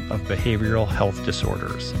spectrum of behavioral health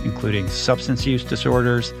disorders, including substance use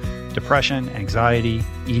disorders, depression, anxiety,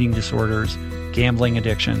 eating disorders, gambling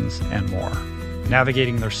addictions, and more.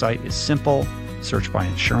 Navigating their site is simple. Search by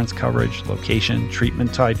insurance coverage, location,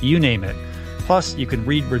 treatment type, you name it. Plus, you can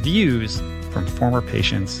read reviews from former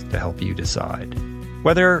patients to help you decide.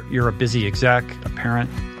 Whether you're a busy exec, a parent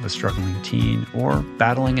of a struggling teen, or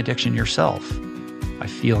battling addiction yourself, I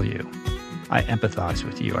feel you. I empathize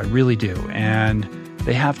with you. I really do. And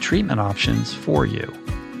they have treatment options for you.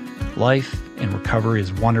 Life in recovery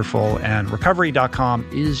is wonderful, and recovery.com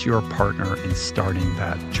is your partner in starting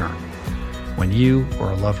that journey. When you or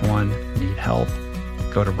a loved one need help,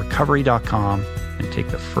 go to recovery.com and take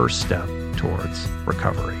the first step towards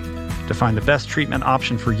recovery. To find the best treatment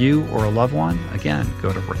option for you or a loved one, again,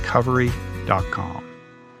 go to recovery.com.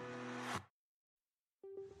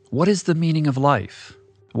 What is the meaning of life?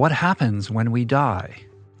 What happens when we die?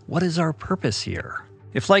 What is our purpose here?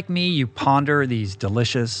 If, like me, you ponder these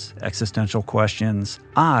delicious existential questions,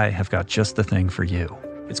 I have got just the thing for you.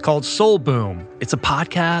 It's called Soul Boom. It's a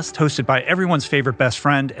podcast hosted by everyone's favorite best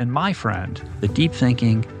friend and my friend, the deep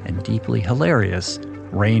thinking and deeply hilarious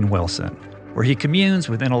Rainn Wilson, where he communes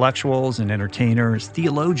with intellectuals and entertainers,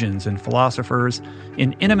 theologians and philosophers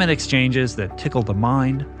in intimate exchanges that tickle the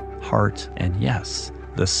mind, heart, and yes,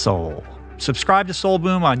 the soul. Subscribe to Soul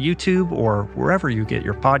Boom on YouTube or wherever you get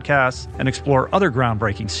your podcasts, and explore other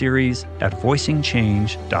groundbreaking series at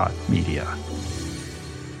voicingchange.media.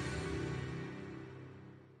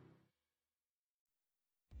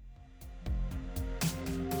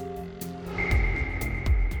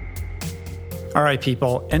 All right,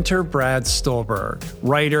 people, enter Brad Stulberg,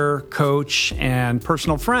 writer, coach, and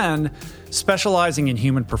personal friend specializing in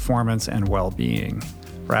human performance and well-being.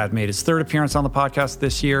 Brad made his third appearance on the podcast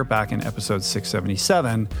this year, back in episode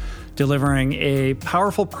 677, delivering a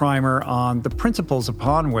powerful primer on the principles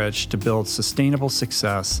upon which to build sustainable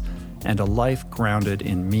success and a life grounded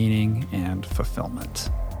in meaning and fulfillment.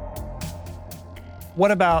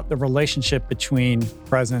 What about the relationship between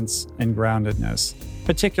presence and groundedness,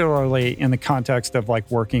 particularly in the context of like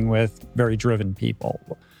working with very driven people?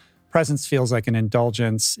 Presence feels like an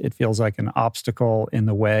indulgence. It feels like an obstacle in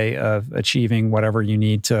the way of achieving whatever you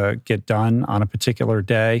need to get done on a particular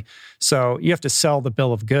day. So you have to sell the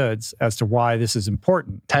bill of goods as to why this is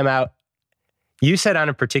important. Time out. You said on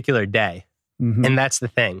a particular day, and that's the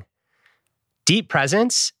thing. deep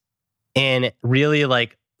presence and really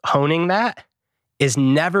like honing that is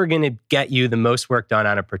never going to get you the most work done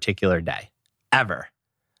on a particular day, ever.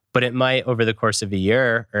 But it might over the course of a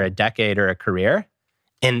year or a decade or a career.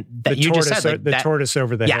 And that you just said, like, the tortoise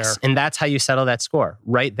over the hare. Yes, and that's how you settle that score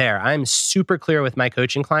right there. I'm super clear with my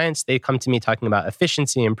coaching clients. They come to me talking about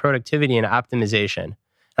efficiency and productivity and optimization. And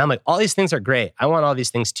I'm like, all these things are great. I want all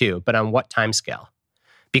these things too, but on what time scale?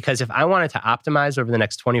 Because if I wanted to optimize over the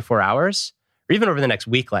next 24 hours, or even over the next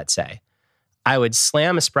week, let's say, I would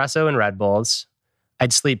slam espresso and Red Bulls.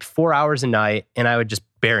 I'd sleep 4 hours a night, and I would just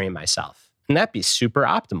bury myself. And that'd be super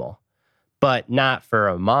optimal. But not for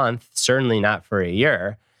a month, certainly not for a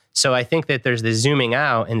year. So I think that there's the zooming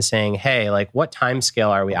out and saying, hey, like what time scale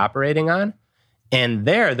are we operating on? And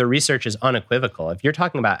there, the research is unequivocal. If you're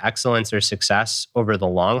talking about excellence or success over the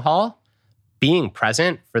long haul, being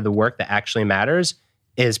present for the work that actually matters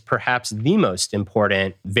is perhaps the most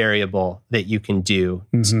important variable that you can do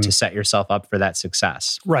to set yourself up for that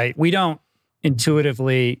success. Right. We don't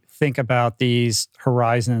intuitively think about these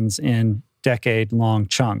horizons in decade-long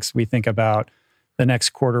chunks. We think about the next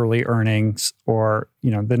quarterly earnings or,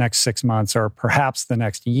 the next 6 months or perhaps the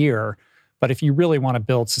next year. But if you really want to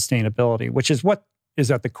build sustainability, which is what is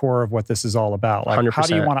at the core of what this is all about, like 100%. How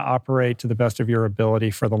do you want to operate to the best of your ability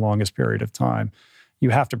for the longest period of time? You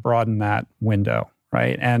have to broaden that window,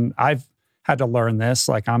 right? And I've had to learn this.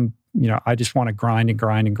 Like I just want to grind and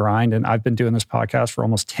grind and grind. And I've been doing this podcast for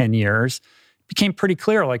almost 10 years. Became pretty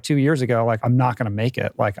clear like 2 years ago, like I'm not going to make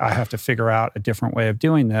it. Like I have to figure out a different way of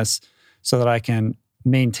doing this so that I can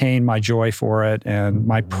maintain my joy for it and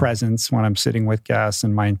my presence when I'm sitting with guests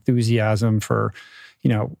and my enthusiasm for,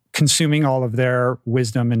 consuming all of their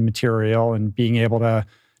wisdom and material and being able to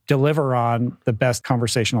deliver on the best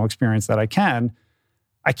conversational experience that I can.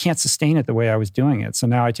 I can't sustain it the way I was doing it. So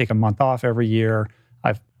now I take a month off every year.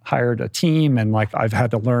 I've hired a team and I've had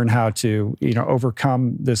to learn how to,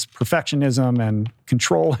 overcome this perfectionism and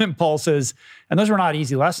control impulses. And those were not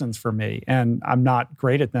easy lessons for me. And I'm not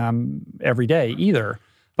great at them every day either,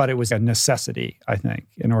 but it was a necessity, I think,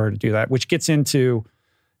 in order to do that, which gets into,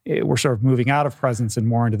 we're sort of moving out of presence and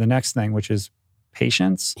more into the next thing, which is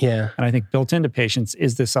patience. Yeah. And I think built into patience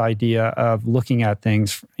is this idea of looking at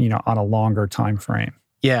things, on a longer time frame.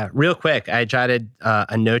 Yeah. Real quick, I jotted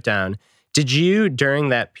a note down. Did you, during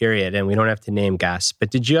that period, and we don't have to name guests, but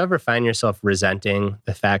did you ever find yourself resenting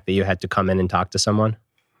the fact that you had to come in and talk to someone?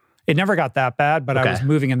 It never got that bad, but Okay. I was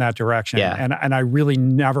moving in that direction. Yeah. And I really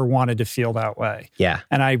never wanted to feel that way. Yeah.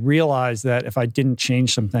 And I realized that if I didn't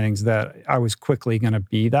change some things, that I was quickly going to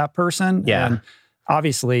be that person. Yeah. And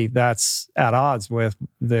obviously that's at odds with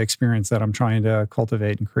the experience that I'm trying to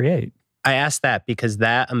cultivate and create. I ask that because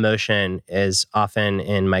that emotion is often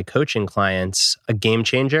in my coaching clients a game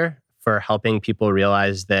changer for helping people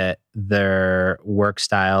realize that their work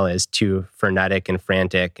style is too frenetic and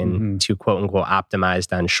frantic and too quote unquote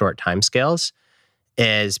optimized on short time scales.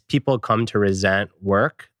 Is people come to resent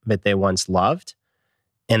work that they once loved.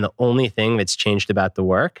 And the only thing that's changed about the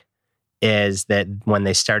work is that when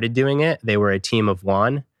they started doing it, they were a team of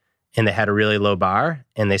one and they had a really low bar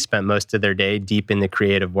and they spent most of their day deep in the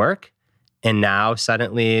creative work. And now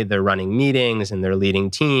suddenly they're running meetings and they're leading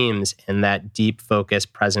teams and that deep focus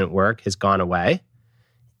present work has gone away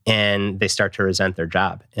and they start to resent their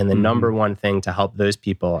job. And the number one thing to help those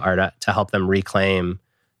people are to help them reclaim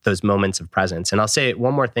those moments of presence. And I'll say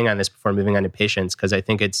one more thing on this before moving on to patience, because I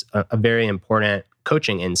think it's a very important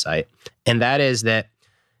coaching insight. And that is that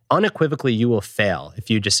unequivocally you will fail if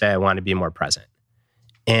you just say, I want to be more present.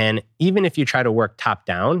 And even if you try to work top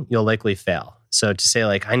down, you'll likely fail. So to say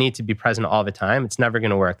I need to be present all the time, it's never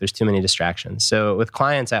going to work. There's too many distractions. So with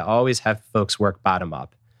clients, I always have folks work bottom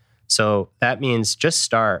up. So that means just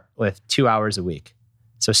start with 2 hours a week.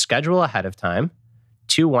 So schedule ahead of time,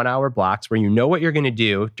 2 1-hour blocks where you know what you're going to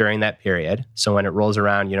do during that period. So when it rolls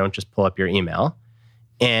around, you don't just pull up your email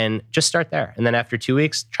and just start there. And then after 2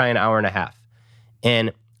 weeks, try an hour and a half.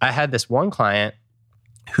 And I had this one client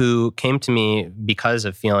who came to me because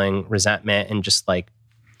of feeling resentment and just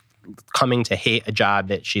coming to hate a job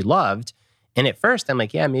that she loved. And at first I'm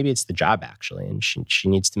like, yeah, maybe it's the job actually. And she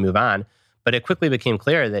needs to move on. But it quickly became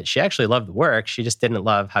clear that she actually loved the work. She just didn't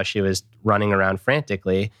love how she was running around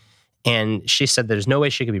frantically. And she said there's no way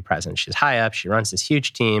she could be present. She's high up. She runs this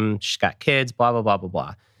huge team. She's got kids, blah, blah, blah, blah,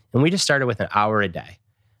 blah. And we just started with an hour a day.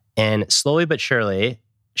 And slowly but surely,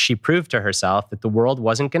 she proved to herself that the world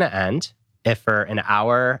wasn't going to end if for an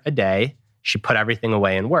hour a day, she put everything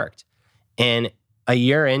away and worked. And a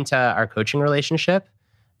year into our coaching relationship,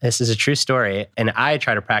 this is a true story, and I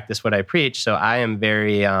try to practice what I preach. So I am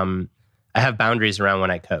very, I'm I have boundaries around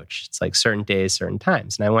when I coach. It's like certain days, certain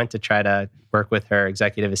times. And I went to try to work with her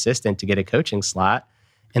executive assistant to get a coaching slot.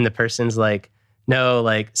 And the person's like, no,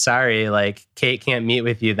 like, sorry, like Kate can't meet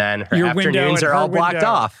with you then. Her afternoons are all blocked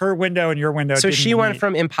off. Her window and your window. So she went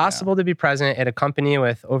from impossible to be present at a company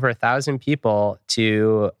with over 1,000 people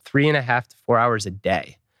to 3.5 to 4 hours a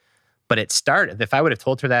day. But it started, if I would have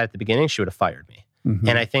told her that at the beginning, she would have fired me. Mm-hmm.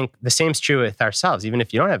 And I think the same's true with ourselves. Even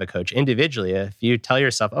if you don't have a coach individually, if you tell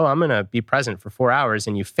yourself, oh, I'm going to be present for 4 hours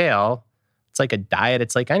and you fail, it's like a diet.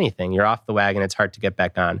 It's like anything. You're off the wagon. It's hard to get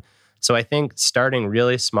back on. So I think starting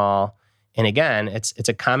really small, and again, it's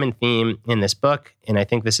a common theme in this book, and I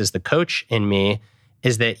think this is the coach in me,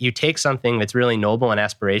 is that you take something that's really noble and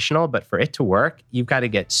aspirational, but for it to work, you've got to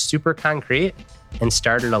get super concrete and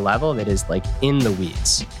start at a level that is like in the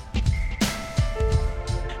weeds.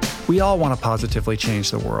 We all want to positively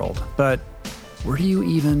change the world, but where do you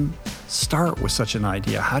even start with such an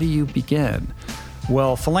idea? How do you begin?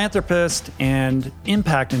 Well, philanthropist and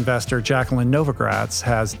impact investor Jacqueline Novogratz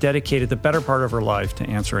has dedicated the better part of her life to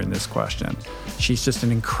answering this question. She's just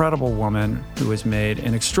an incredible woman who has made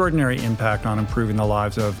an extraordinary impact on improving the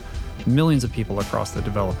lives of millions of people across the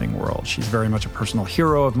developing world. She's very much a personal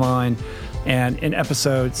hero of mine. And in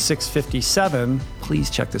episode 657, please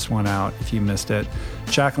check this one out if you missed it,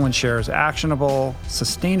 Jacqueline shares actionable,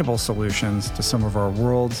 sustainable solutions to some of our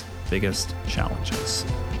world's biggest challenges.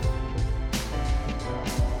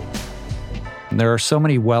 There are so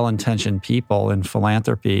many well-intentioned people in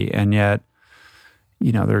philanthropy, and yet,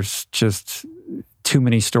 there's just too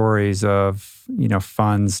many stories of,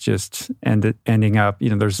 funds just ending up,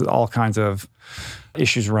 there's all kinds of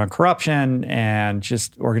issues around corruption and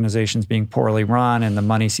just organizations being poorly run, and the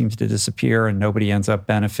money seems to disappear and nobody ends up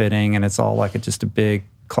benefiting, and it's all like just a big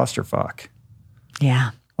clusterfuck.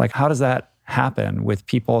 Yeah. Like, how does that happen with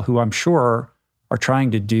people who I'm sure are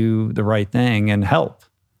trying to do the right thing and help?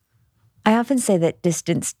 I often say that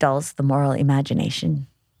distance dulls the moral imagination.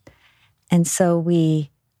 And so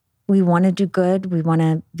we want to do good. We want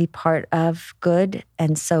to be part of good.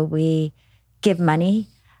 And so we give money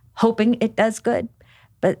hoping it does good.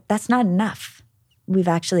 But that's not enough. We've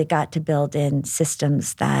actually got to build in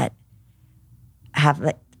systems that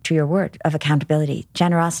have, to your word, of accountability.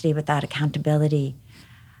 Generosity without accountability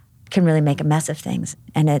can really make a mess of things.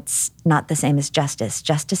 And it's not the same as justice.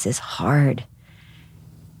 Justice is hard.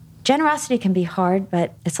 Generosity can be hard,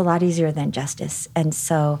 but it's a lot easier than justice. And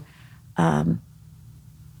so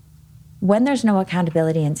when there's no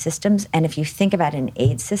accountability in systems, and if you think about an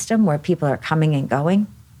aid system where people are coming and going,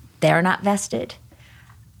 they're not vested,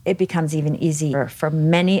 it becomes even easier for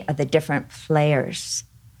many of the different players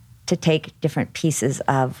to take different pieces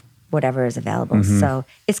of whatever is available. Mm-hmm. So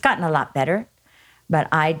it's gotten a lot better. But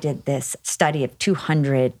I did this study of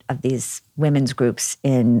 200 of these women's groups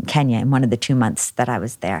in Kenya in one of the 2 months that I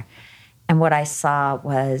was there. And what I saw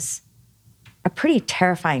was a pretty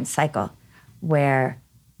terrifying cycle where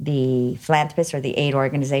the philanthropist or the aid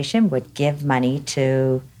organization would give money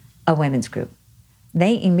to a women's group.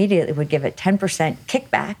 They immediately would give a 10%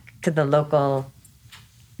 kickback to the local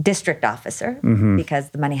district officer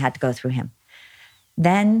because the money had to go through him.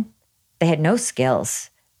 Then they had no skills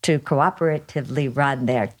to cooperatively run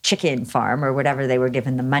their chicken farm or whatever they were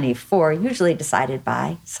given the money for, usually decided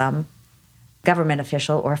by some government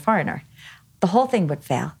official or foreigner. The whole thing would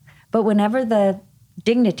fail. But whenever the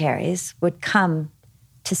dignitaries would come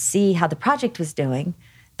to see how the project was doing,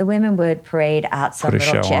 the women would parade out some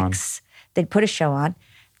little chicks. They'd put a show on.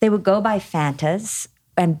 They would go buy Fantas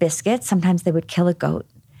and biscuits. Sometimes they would kill a goat.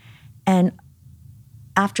 And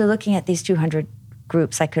after looking at these 200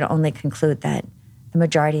 groups, I could only conclude that the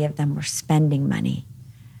majority of them were spending money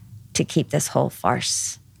to keep this whole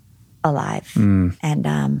farce alive. And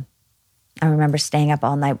I remember staying up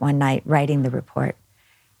all night one night writing the report.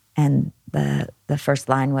 And the first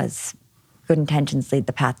line was, "Good intentions lead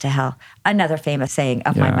the path to hell." Another famous saying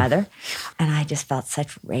of my mother. And I just felt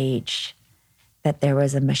such rage that there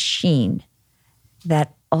was a machine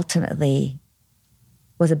that ultimately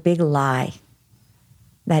was a big lie.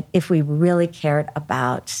 That if we really cared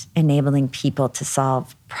about enabling people to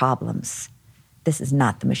solve problems, this is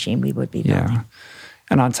not the machine we would be building. Yeah.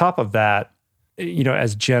 And on top of that,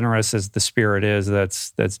 as generous as the spirit is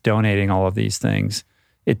that's donating all of these things,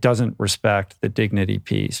 it doesn't respect the dignity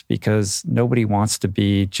piece because nobody wants to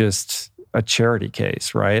be just a charity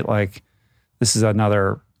case, right? Like, this is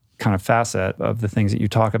another kind of facet of the things that you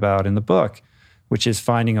talk about in the book, which is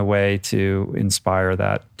finding a way to inspire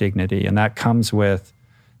that dignity. And that comes with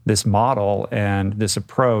this model and this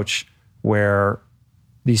approach where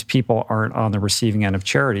these people aren't on the receiving end of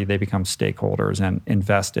charity. They become stakeholders and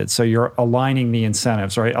invested. So you're aligning the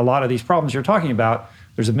incentives, right? A lot of these problems you're talking about,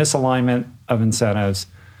 there's a misalignment of incentives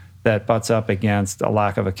that butts up against a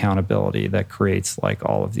lack of accountability that creates like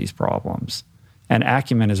all of these problems. And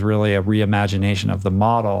Acumen is really a reimagination of the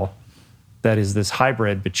model that is this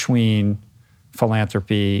hybrid between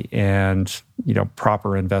philanthropy and,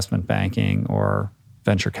 proper investment banking or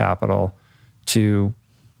venture capital to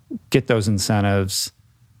get those incentives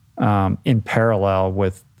in parallel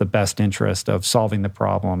with the best interest of solving the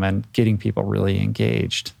problem and getting people really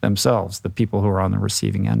engaged themselves, the people who are on the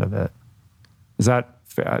receiving end of it. Is that?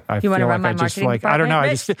 I feel like I just like I don't know.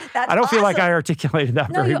 I don't feel like I articulated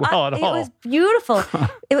that very well at all. It was beautiful.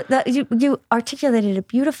 You articulated it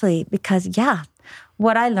beautifully because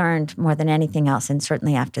what I learned more than anything else, and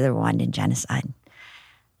certainly after the Rwandan genocide,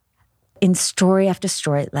 in story after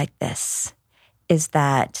story like this, is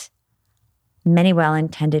that many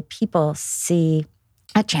well-intended people see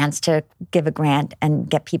a chance to give a grant and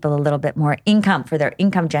get people a little bit more income for their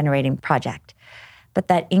income-generating project. But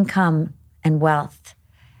that income and wealth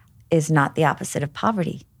is not the opposite of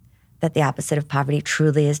poverty, that the opposite of poverty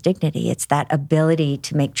truly is dignity. It's that ability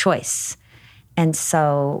to make choice. And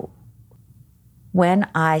so when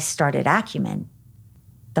I started Acumen,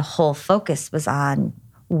 the whole focus was on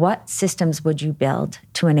what systems would you build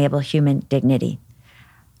to enable human dignity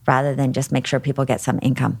rather than just make sure people get some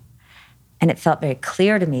income. And it felt very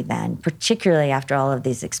clear to me then, particularly after all of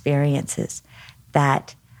these experiences,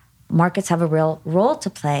 that markets have a real role to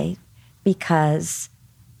play because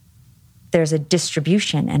there's a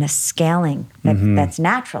distribution and a scaling that's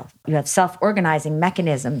natural. You have self-organizing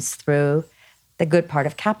mechanisms through the good part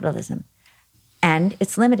of capitalism. And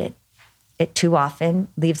it's limited. It too often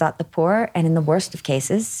leaves out the poor, and in the worst of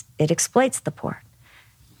cases, it exploits the poor.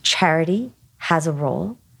 Charity has a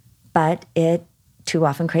role, but it too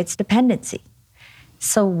often creates dependency.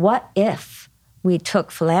 So what if we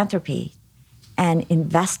took philanthropy and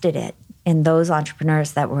invested it in those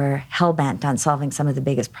entrepreneurs that were hell-bent on solving some of the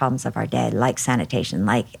biggest problems of our day, like sanitation,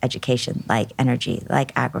 like education, like energy,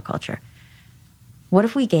 like agriculture? What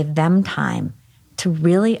if we gave them time to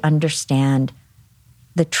really understand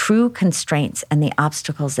the true constraints and the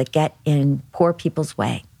obstacles that get in poor people's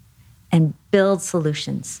way and build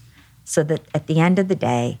solutions so that at the end of the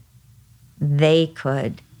day, they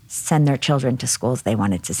could send their children to schools they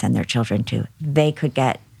wanted to send their children to. They could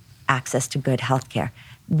get access to good health care.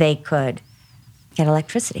 They could get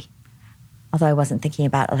electricity, although I wasn't thinking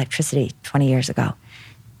about electricity 20 years ago.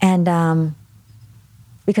 And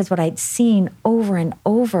because what I'd seen over and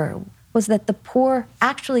over was that the poor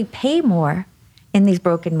actually pay more in these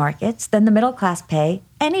broken markets than the middle class pay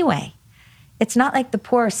anyway. It's not like the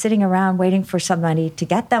poor are sitting around waiting for somebody to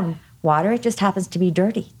get them water. It just happens to be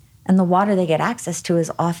dirty. And the water they get access to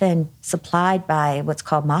is often supplied by what's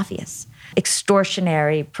called mafias,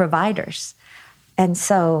 extortionary providers. And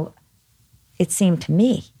so it seemed to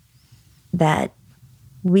me that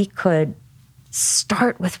we could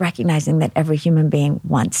start with recognizing that every human being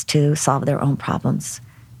wants to solve their own problems.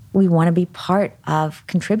 We want to be part of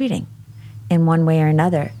contributing in one way or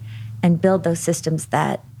another and build those systems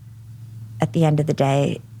that, at the end of the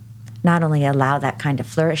day, not only allow that kind of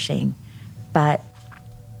flourishing, but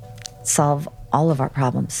solve all of our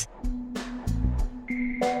problems.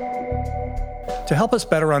 To help us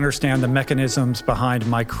better understand the mechanisms behind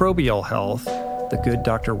microbial health, the good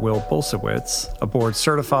Dr. Will Bulsiewicz, a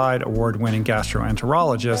board-certified, award-winning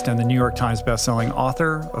gastroenterologist and the New York Times bestselling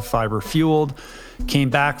author of Fiber Fueled, came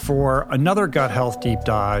back for another gut health deep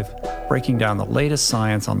dive, breaking down the latest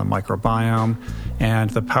science on the microbiome and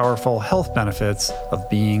the powerful health benefits of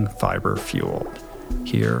being fiber-fueled.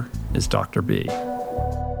 Here is Dr. B.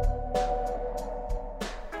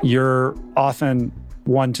 You're often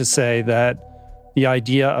one to say that the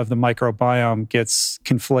idea of the microbiome gets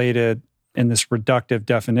conflated in this reductive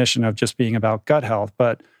definition of just being about gut health.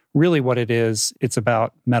 But really what it is, it's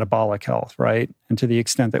about metabolic health, right? And to the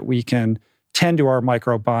extent that we can tend to our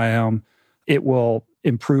microbiome, it will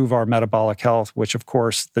improve our metabolic health, which of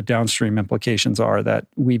course the downstream implications are that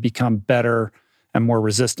we become better and more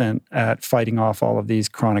resistant at fighting off all of these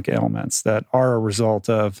chronic ailments that are a result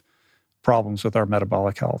of problems with our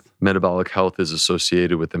metabolic health. Metabolic health is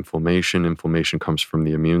associated with inflammation. Inflammation comes from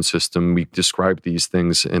the immune system. We describe these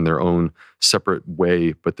things in their own separate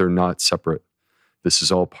way, but they're not separate. This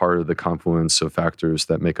is all part of the confluence of factors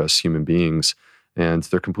that make us human beings, and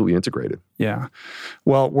they're completely integrated. Yeah.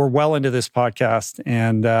 Well, we're well into this podcast,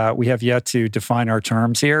 and we have yet to define our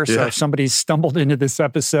terms here. So if somebody's stumbled into this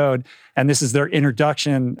episode, and this is their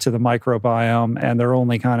introduction to the microbiome and their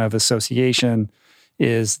only kind of association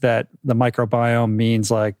is that the microbiome means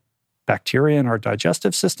like bacteria in our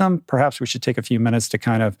digestive system. Perhaps we should take a few minutes to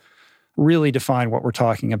kind of really define what we're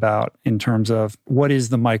talking about in terms of what is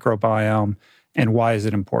the microbiome and why is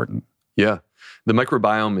it important? Yeah. The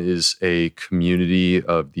microbiome is a community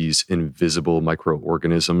of these invisible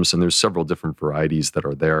microorganisms, and there's several different varieties that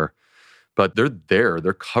are there. But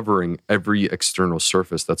they're covering every external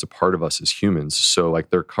surface that's a part of us as humans. So like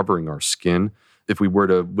they're covering our skin. If we were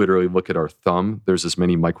to literally look at our thumb, there's as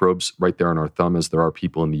many microbes right there on our thumb as there are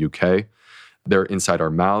people in the UK. They're inside our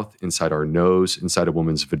mouth, inside our nose, inside a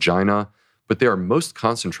woman's vagina, but they are most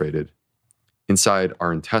concentrated inside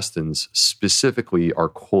our intestines, specifically our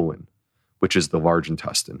colon, which is the large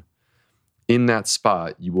intestine. In that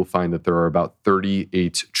spot, you will find that there are about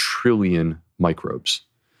 38 trillion microbes.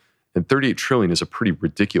 And 38 trillion is a pretty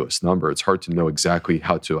ridiculous number. It's hard to know exactly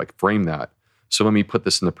how to like frame that. So let me put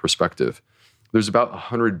this into perspective. There's about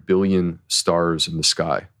 100 billion stars in the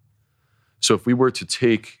sky. So if we were to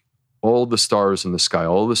take all the stars in the sky,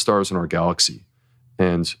 all the stars in our galaxy,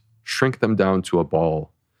 and shrink them down to a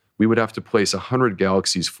ball, we would have to place 100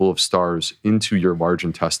 galaxies full of stars into your large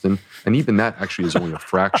intestine. And even that actually is only a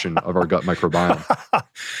fraction of our gut microbiome.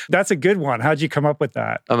 That's a good one. How'd you come up with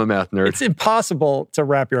that? I'm a math nerd. It's impossible to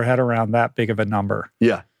wrap your head around that big of a number.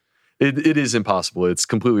 Yeah, it is impossible. It's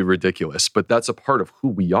completely ridiculous. But that's a part of who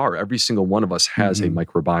we are. Every single one of us has a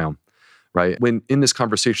microbiome, right? When in this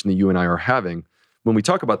conversation that you and I are having, when we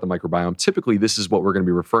talk about the microbiome, typically this is what we're going to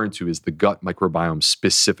be referring to as the gut microbiome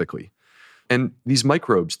specifically. And these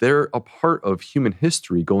microbes, they're a part of human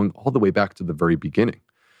history going all the way back to the very beginning.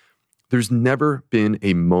 There's never been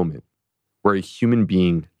a moment where a human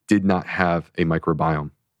being did not have a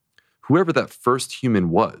microbiome. Whoever that first human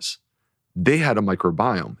was, they had a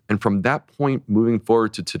microbiome. And from that point moving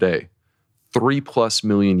forward to today, 3+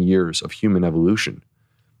 million years of human evolution,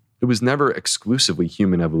 it was never exclusively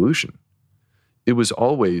human evolution. It was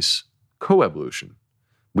always coevolution.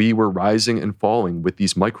 We were rising and falling with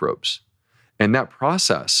these microbes. And that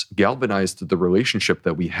process galvanized the relationship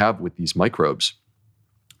that we have with these microbes,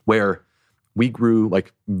 where we grew,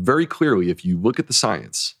 like very clearly, if you look at the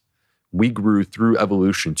science, we grew through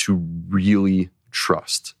evolution to really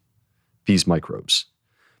trust these microbes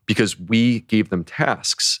because we gave them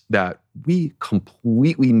tasks that we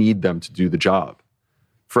completely need them to do the job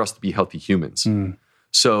for us to be healthy humans.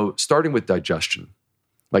 So starting with digestion,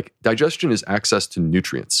 like digestion is access to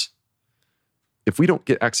nutrients. If we don't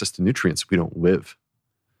get access to nutrients, we don't live.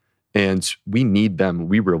 And we need them.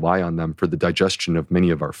 We rely on them for the digestion of many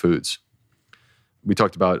of our foods. We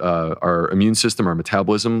talked about our immune system, our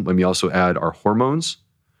metabolism. Let me also add our hormones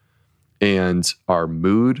and our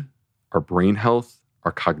mood, our brain health,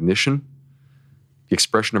 our cognition, the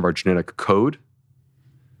expression of our genetic code.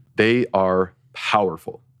 They are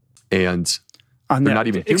powerful. And they're not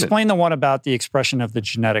even human. Explain the one about the expression of the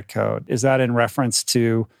genetic code. Is that in reference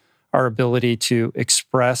to our ability to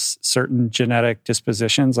express certain genetic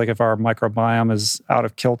dispositions? Like if our microbiome is out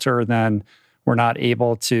of kilter, then we're not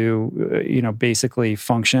able to, basically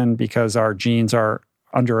function because our genes are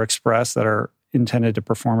underexpressed that are intended to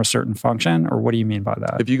perform a certain function? Or what do you mean by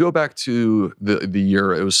that? If you go back to the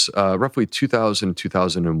year, it was roughly 2000,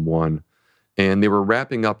 2001, and they were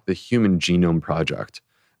wrapping up the Human Genome Project.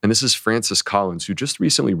 And this is Francis Collins, who just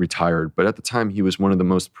recently retired, but at the time he was one of the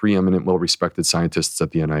most preeminent, well-respected scientists at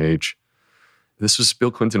the NIH. Bill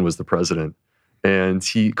Clinton was the president. And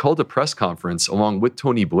he called a press conference along with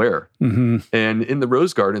Tony Blair. And in the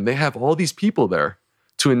Rose Garden, they have all these people there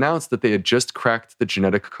to announce that they had just cracked the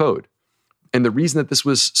genetic code. And the reason that this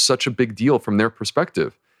was such a big deal from their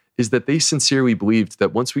perspective is that they sincerely believed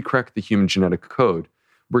that once we crack the human genetic code,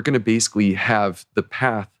 we're going to basically have the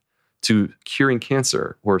path to curing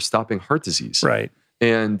cancer or stopping heart disease. Right.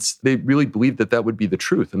 And they really believed that that would be the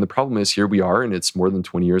truth. And the problem is here we are, and it's more than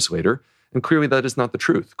 20 years later, and clearly that is not the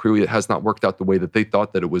truth. Clearly it has not worked out the way that they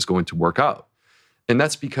thought that it was going to work out. And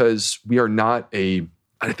that's because we are not I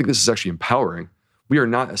think this is actually empowering, we are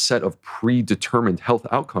not a set of predetermined health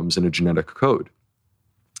outcomes in a genetic code.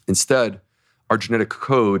 Instead, our genetic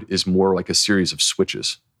code is more like a series of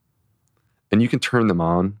switches. And you can turn them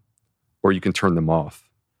on or you can turn them off.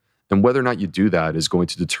 And whether or not you do that is going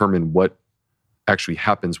to determine what actually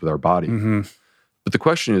happens with our body. But the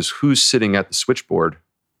question is, who's sitting at the switchboard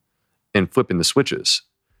and flipping the switches?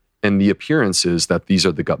 And the appearance is that these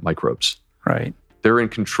are the gut microbes. Right. They're in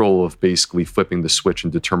control of basically flipping the switch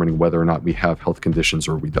and determining whether or not we have health conditions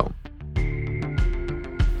or we don't.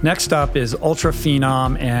 Next up is ultra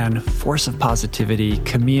phenom and force of positivity,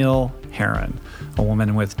 Camille Herron. a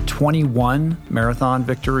woman with 21 marathon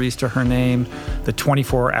victories to her name, the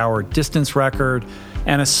 24-hour distance record,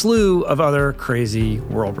 and a slew of other crazy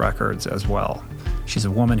world records as well. She's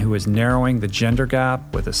a woman who is narrowing the gender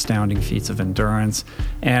gap with astounding feats of endurance,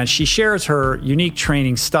 and she shares her unique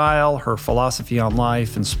training style, her philosophy on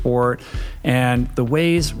life and sport, and the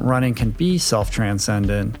ways running can be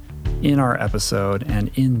self-transcendent in our episode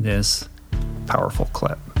and in this powerful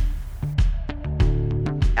clip.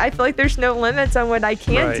 I feel like there's no limits on what I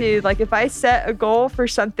can do. Like if I set a goal for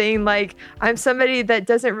something, like I'm somebody that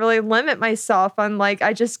doesn't really limit myself on like,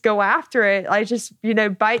 I just go after it. I just,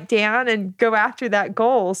 bite down and go after that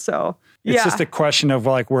goal. So it's just a question of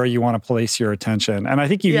like where you want to place your attention. And I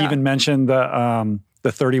think you even mentioned the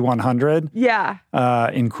 3100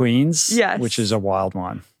 in Queens, which is a wild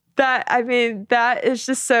one. That is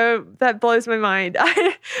just that blows my mind.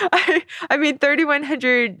 I mean,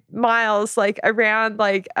 3,100 miles, like around,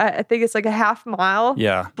 like, I think it's like a half mile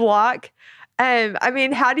block. I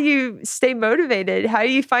mean, how do you stay motivated? How do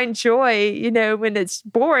you find joy, when it's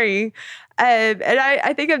boring? And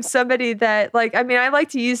I think I'm somebody that I like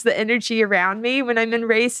to use the energy around me when I'm in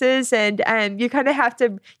races, and you kind of have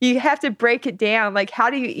to break it down. Like, how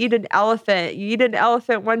do you eat an elephant? You eat an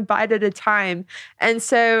elephant one bite at a time. And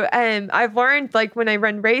so I've learned, like, when I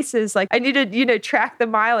run races, like I need to, track the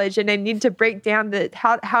mileage, and I need to break down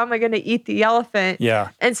how am I going to eat the elephant? Yeah.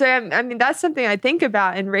 And so, I mean, that's something I think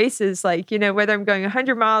about in races, like, whether I'm going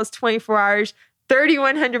 100 miles, 24 hours,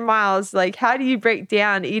 3,100 miles, like how do you break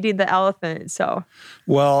down eating the elephant? So,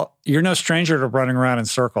 well, you're no stranger to running around in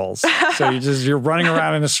circles. So you're running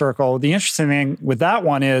around in a circle. The interesting thing with that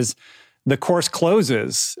one is the course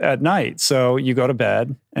closes at night. So you go to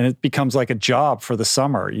bed and it becomes like a job for the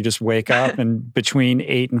summer. You just wake up and between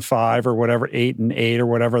 8 and 5 or whatever, 8 and 8 or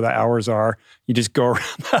whatever the hours are, you just go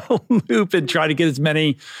around that loop and try to get as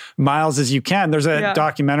many miles as you can. There's a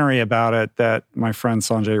documentary about it that my friend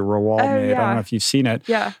Sanjay Rawal made. I don't know if you've seen it.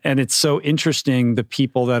 Yeah. And it's so interesting. The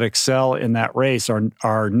people that excel in that race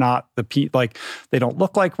are not the people, like they don't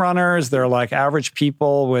look like runners. They're like average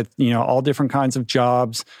people with, all different kinds of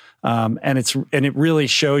jobs. And it really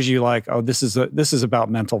shows you like, oh, this is about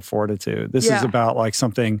mental fortitude. This is about like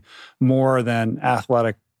something more than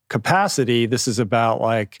athletic capacity. This is about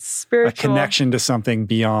like spiritual, a connection to something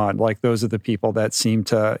beyond. Like those are the people that seem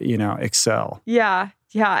to, excel. Yeah.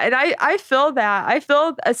 Yeah. And I feel that. I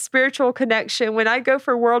feel a spiritual connection. When I go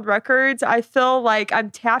for world records, I feel like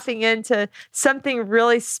I'm tapping into something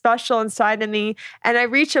really special inside of me. And I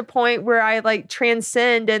reach a point where I like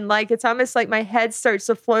transcend, and like it's almost like my head starts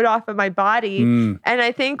to float off of my body. And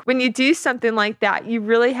I think when you do something like that, you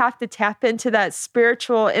really have to tap into that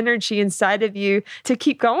spiritual energy inside of you to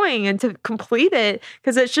keep going and to complete it.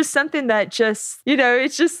 Because it's just something that just,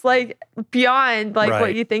 it's just like beyond like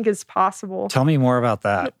what you think is possible. Tell me more about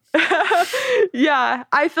that. Yeah,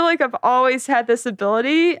 I feel like I've always had this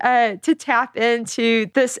ability to tap into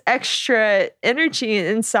this extra energy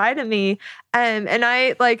inside of me. And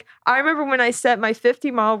I remember when I set my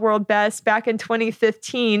 50-mile world best back in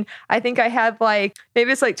 2015, I think I had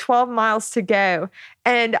maybe it's 12 miles to go.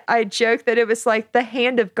 And I joked that it was like the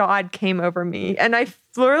hand of God came over me. And I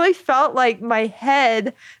literally felt like my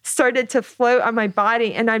head started to float on my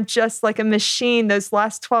body, and I'm just like a machine those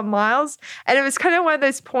last 12 miles. And it was kind of one of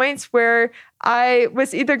those points where I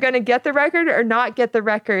was either going to get the record or not get the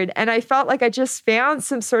record. And I felt like I just found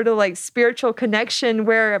some sort of like spiritual connection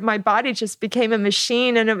where my body just became a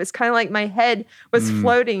machine, and it was kind of like my head was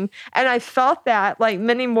floating. And I felt that like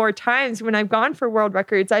many more times when I've gone for world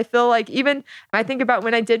records. I feel like even I think about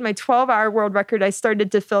when I did my 12-hour world record, I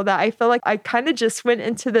started to feel that. I feel like I kind of just went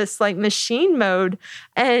into this like machine mode.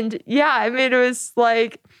 And yeah, I mean, it was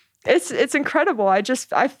like, it's incredible. I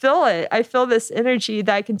feel it. I feel this energy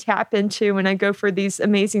that I can tap into when I go for these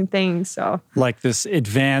amazing things. So like this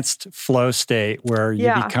advanced flow state where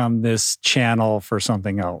you become this channel for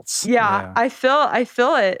something else. Yeah. I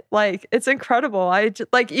feel it. Like it's incredible. I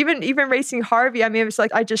like even racing Harvey. I mean, it's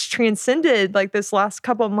like I just transcended like this last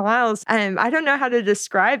couple of miles, and I don't know how to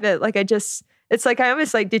describe it. Like it's like I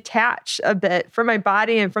almost like detach a bit from my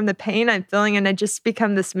body and from the pain I'm feeling, and I just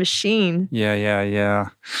become this machine. Yeah.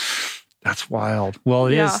 That's wild. Well,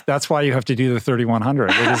 it is. That's why you have to do the 3,100.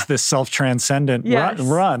 It is this self-transcendent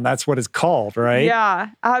run. That's what it's called, right?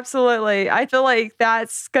 Yeah, absolutely. I feel like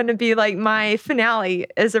that's going to be like my finale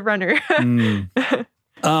as a runner.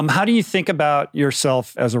 How do you think about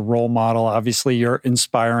yourself as a role model? Obviously, you're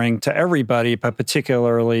inspiring to everybody, but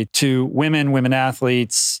particularly to women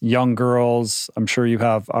athletes, young girls. I'm sure you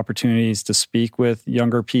have opportunities to speak with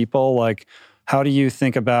younger people. Like, how do you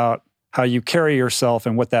think about how you carry yourself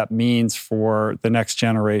and what that means for the next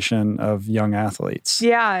generation of young athletes.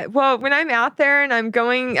 Yeah. Well, when I'm out there and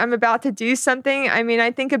I'm about to do something, I mean,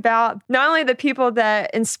 I think about not only the people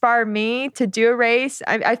that inspire me to do a race.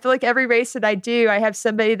 I feel like every race that I do, I have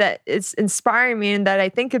somebody that is inspiring me and that I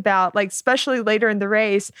think about, like, especially later in the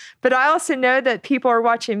race. But I also know that people are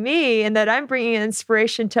watching me and that I'm bringing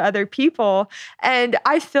inspiration to other people. And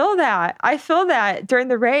I feel that. I feel that during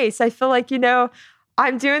the race. I feel like,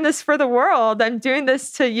 I'm doing this for the world. I'm doing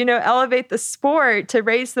this to, elevate the sport, to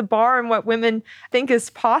raise the bar on what women think is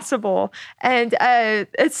possible. And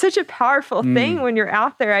it's such a powerful thing when you're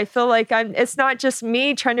out there. I feel like it's not just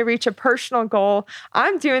me trying to reach a personal goal.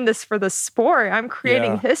 I'm doing this for the sport. I'm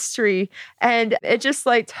creating history. And it just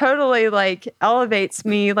totally elevates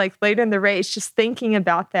me later in the race, just thinking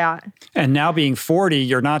about that. And now being 40,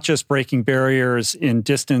 you're not just breaking barriers in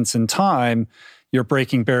distance and time, you're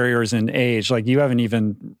breaking barriers in age. You haven't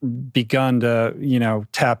even begun to,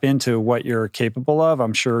 tap into what you're capable of.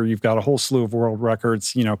 I'm sure you've got a whole slew of world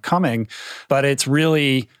records, coming, but it's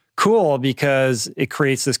really cool because it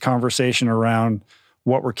creates this conversation around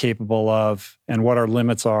what we're capable of and what our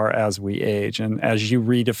limits are as we age. And as you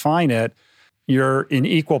redefine it, you're in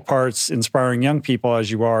equal parts inspiring young people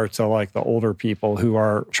as you are to the older people who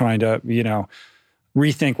are trying to,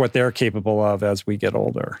 rethink what they're capable of as we get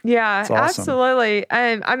older. Yeah, awesome. Absolutely.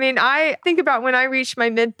 I think about when I reached my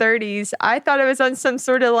mid-30s, I thought I was on some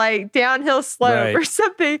sort of downhill slope or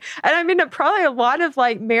something. And probably a lot of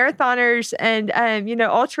marathoners and,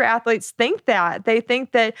 ultra athletes think that. They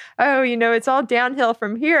think that, it's all downhill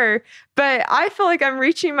from here. But I feel like I'm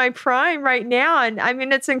reaching my prime right now. And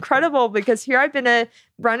it's incredible because here I've been a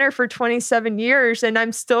runner for 27 years and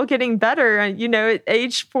I'm still getting better, at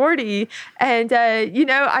age 40. And,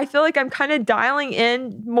 I feel like I'm kind of dialing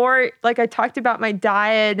in more, like I talked about my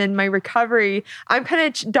diet and my recovery. I'm kind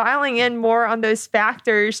of dialing in more on those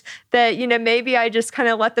factors that, maybe I just kind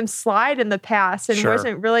of let them slide in the past and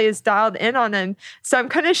wasn't really as dialed in on them. So I'm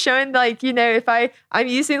kind of showing if I'm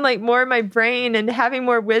using more of my brain and having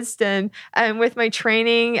more wisdom with my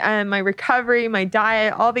training and my recovery, my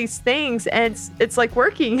diet, all these things. And it's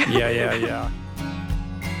working. Yeah.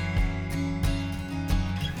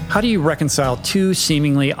 How do you reconcile two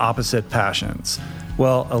seemingly opposite passions?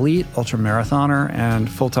 Well, elite ultramarathoner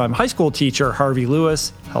and full-time high school teacher Harvey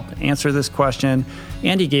Lewis helped answer this question,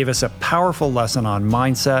 and he gave us a powerful lesson on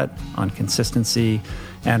mindset, on consistency,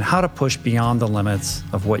 and how to push beyond the limits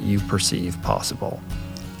of what you perceive possible.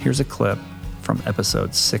 Here's a clip from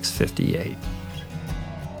episode 658.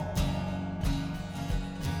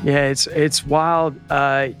 Yeah, it's wild.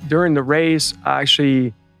 During the race, I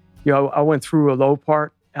actually, I went through a low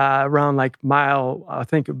part around mile, I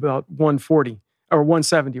think about 140 or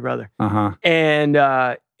 170 rather.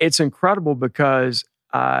 And it's incredible because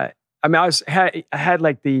I had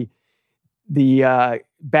the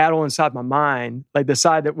battle inside my mind, the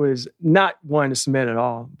side that was not wanting to submit at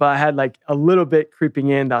all, but I had a little bit creeping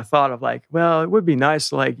in that I thought of well, it would be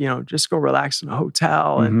nice to just go relax in a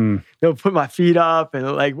hotel and put my feet up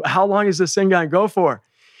and how long is this thing gonna go for?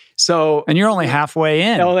 So, and you're only halfway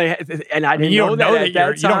in, and I didn't know that at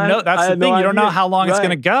that time. You don't know. That's the thing. You don't know how long it's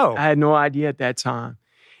going to go. I had no idea at that time,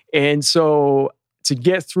 and so to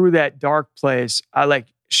get through that dark place, I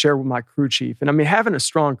share with my crew chief. And having a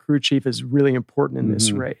strong crew chief is really important in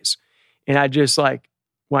this race. And I just when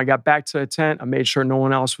I got back to the tent, I made sure no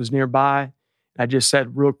one else was nearby. I just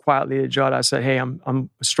said real quietly to Judd, I said, hey,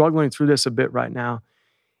 I'm struggling through this a bit right now.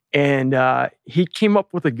 And he came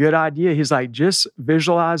up with a good idea. He's like, just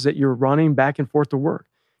visualize that you're running back and forth to work.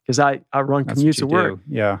 Because I run commute to work.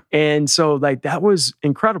 Yeah. And so that was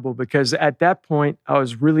incredible because at that point, I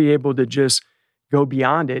was really able to just go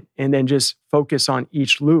beyond it and then just focus on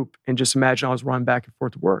each loop and just imagine I was running back and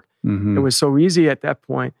forth to work. It was so easy at that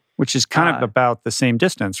point. Which is kind of about the same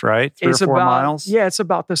distance, right? 3 or 4 miles? Yeah, it's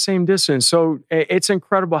about the same distance. So it's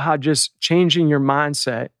incredible how just changing your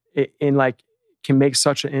mindset can make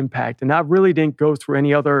such an impact. And I really didn't go through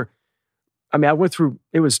any other, I went through,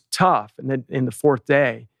 it was tough in the 4th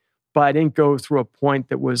day, but I didn't go through a point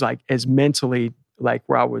that was as mentally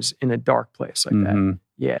where I was in a dark place that.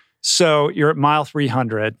 Yeah. So you're at mile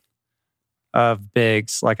 300 of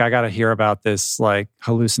Biggs. I got to hear about this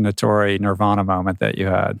hallucinatory nirvana moment that you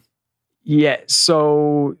had. Yeah.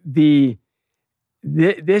 So this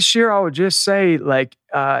year I would just say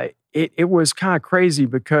it was kind of crazy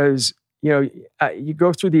because, you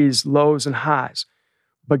go through these lows and highs,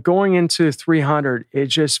 but going into 300, it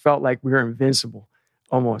just felt like we were invincible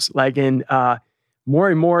almost. In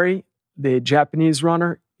Mori, the Japanese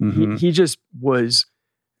runner, he just was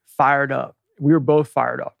fired up we were both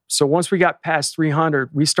fired up. So once we got past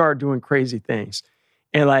 300, we started doing crazy things.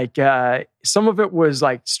 And like some of it was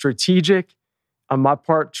like strategic on my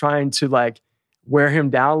part, trying to like wear him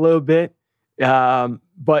down a little bit.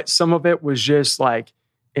 But some of it was just like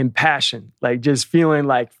impassioned, like just feeling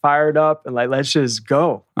like fired up and like, let's just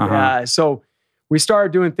go. So we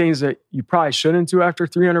started doing things that you probably shouldn't do after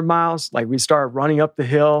 300 miles. Like we started running up the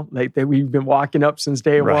hill like that we've been walking up since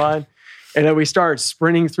day one. And then we started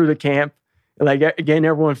sprinting through the camp. Like again,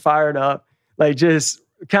 everyone fired up, like just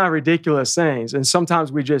kind of ridiculous things. And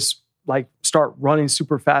sometimes we just like start running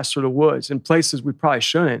super fast through the woods in places we probably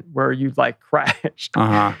shouldn't, where you'd like crash.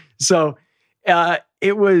 So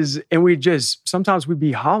it was, and we just, sometimes we'd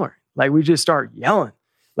be hollering, like we just start yelling,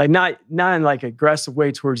 like not in like aggressive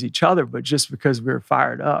way towards each other, but just because we were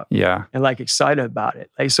fired up and like excited about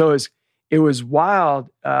it. Like, so it was wild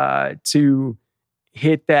to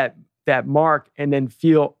hit that mark and then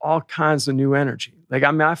feel all kinds of new energy. Like,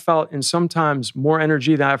 I mean, I felt in sometimes more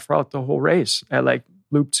energy than I felt the whole race at like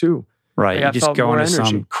loop 2. Right. Like, you just go into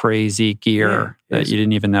some crazy gear that you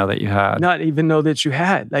didn't even know that you had. Not even know that you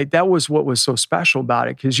had. Like, that was what was so special about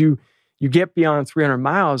it. Because you get beyond 300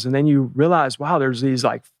 miles and then you realize, wow, there's these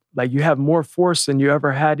like you have more force than you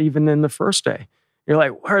ever had even in the first day. You're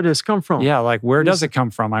like, where did this come from? Yeah, like where does it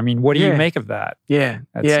come from? I mean, what do you make of that? Yeah,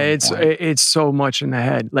 it's so much in the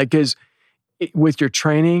head. Like, because with your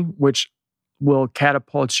training, which will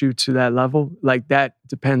catapult you to that level, like that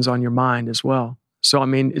depends on your mind as well. So, I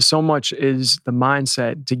mean, so much is the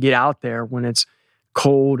mindset to get out there when it's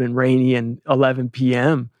cold and rainy and 11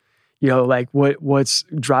 p.m., you know, like what's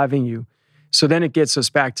driving you? So then it gets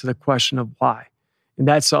us back to the question of why. And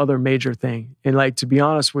that's the other major thing. And like, to be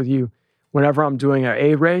honest with you, whenever I'm doing an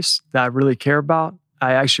A race that I really care about,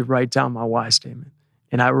 I actually write down my why statement.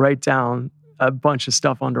 And I write down a bunch of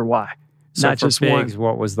stuff under why. So not for just Biggs, one.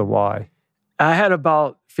 what was the why? I had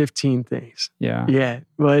about 15 things. Yeah.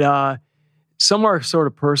 But some are sort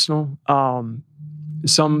of personal.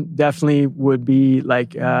 Some definitely would be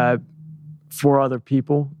like for other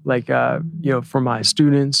people, like, you know, for my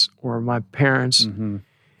students or my parents. Mm-hmm.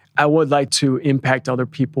 I would like to impact other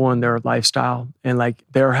people in their lifestyle and like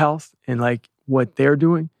their health and like what they're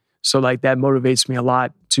doing. So like that motivates me a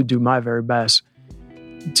lot to do my very best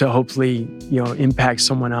to hopefully, you know, impact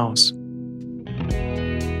someone else.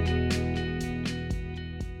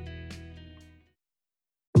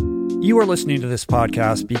 You are listening to this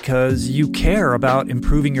podcast because you care about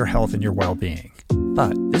improving your health and your well-being.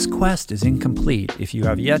 But this quest is incomplete if you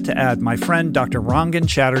have yet to add my friend Dr. Rangan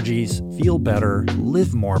Chatterjee's Feel Better,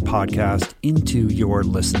 Live More podcast into your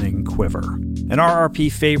listening quiver. An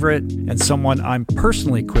RRP favorite and someone I'm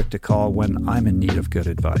personally quick to call when I'm in need of good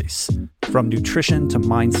advice. From nutrition to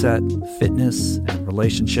mindset, fitness, and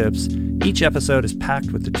relationships, each episode is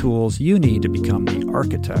packed with the tools you need to become the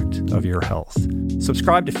architect of your health.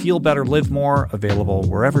 Subscribe to Feel Better, Live More, available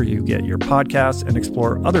wherever you get your podcasts, and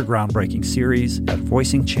explore other groundbreaking series at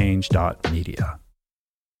voicingchange.media.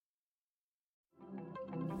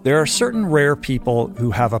 There are certain rare people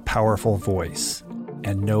who have a powerful voice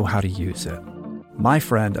and know how to use it. My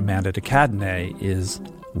friend Amanda de Cadenet is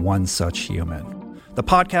one such human. The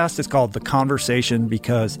podcast is called The Conversation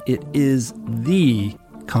because it is the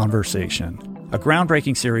conversation. A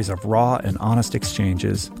groundbreaking series of raw and honest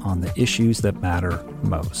exchanges on the issues that matter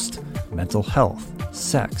most. Mental health,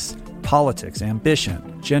 sex, politics,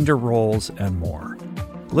 ambition, gender roles, and more.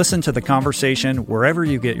 Listen to The Conversation wherever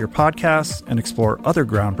you get your podcasts and explore other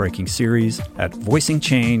groundbreaking series at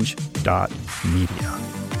voicingchange.media.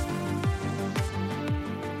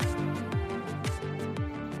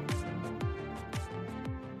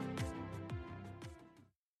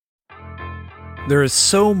 There is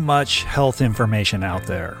so much health information out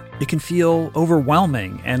there. It can feel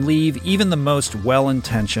overwhelming and leave even the most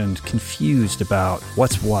well-intentioned confused about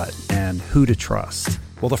what's what and who to trust.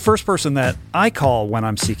 Well, the first person that I call when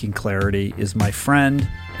I'm seeking clarity is my friend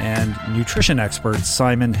and nutrition expert,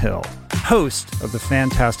 Simon Hill, host of the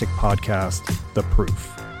fantastic podcast, The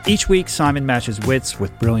Proof. Each week, Simon matches wits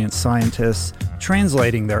with brilliant scientists,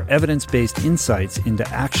 translating their evidence-based insights into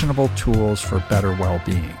actionable tools for better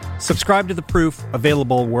well-being. Subscribe to The Proof,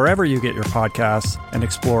 available wherever you get your podcasts, and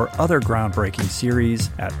explore other groundbreaking series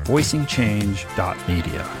at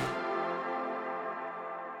voicingchange.media.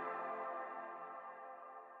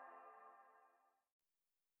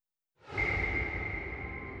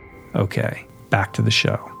 Okay, back to the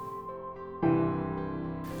show.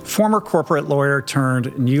 Former corporate lawyer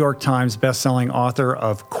turned New York Times bestselling author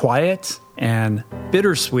of Quiet and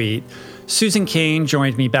Bittersweet, Susan Cain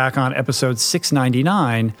joined me back on episode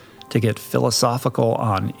 699 to get philosophical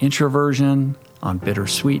on introversion, on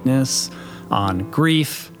bittersweetness, on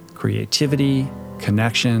grief, creativity,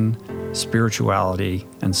 connection, spirituality,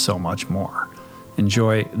 and so much more.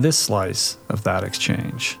 Enjoy this slice of that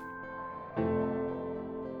exchange.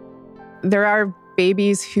 There are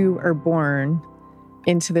babies who are born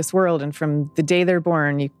into this world, and from the day they're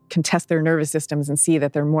born, you can test their nervous systems and see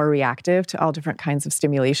that they're more reactive to all different kinds of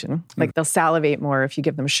stimulation. Like they'll salivate more if you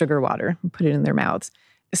give them sugar water and put it in their mouths.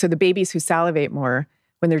 So the babies who salivate more,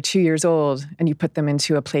 when they're 2 years old and you put them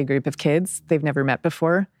into a play group of kids they've never met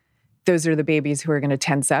before, those are the babies who are going to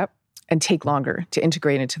tense up and take longer to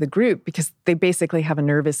integrate into the group because they basically have a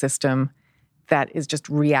nervous system that is just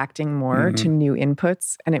reacting more to new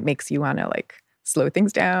inputs, and it makes you want to like slow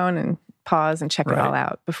things down and pause and check it all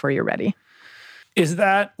out before you're ready. Is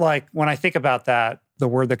that like, when I think about that, the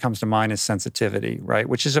word that comes to mind is sensitivity, right?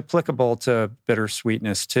 Which is applicable to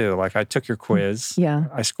bittersweetness too. Like I took your quiz. Yeah.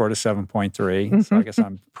 I scored a 7.3. So I guess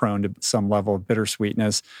I'm prone to some level of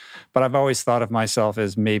bittersweetness. But I've always thought of myself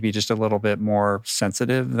as maybe just a little bit more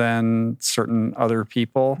sensitive than certain other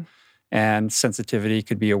people. And sensitivity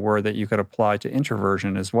could be a word that you could apply to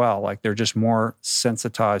introversion as well. Like they're just more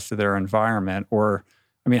sensitized to their environment. Or,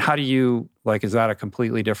 I mean, how do you, like, is that a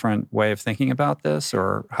completely different way of thinking about this?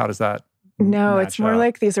 Or how does that No, it's more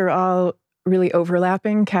like these are all really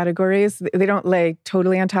overlapping categories. They don't lay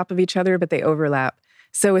totally on top of each other, but they overlap.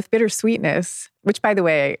 So with bittersweetness, which by the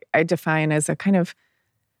way, I define as a kind of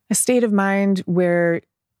a state of mind where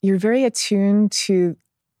you're very attuned to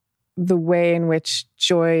the way in which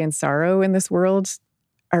joy and sorrow in this world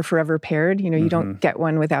are forever paired. You know, you don't get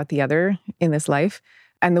one without the other in this life.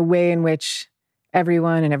 And the way in which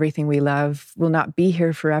everyone and everything we love will not be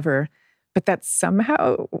here forever. But that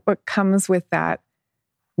somehow what comes with that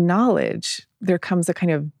knowledge, there comes a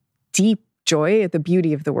kind of deep joy at the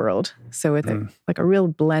beauty of the world. So it's like a real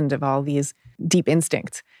blend of all these deep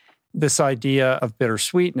instincts. This idea of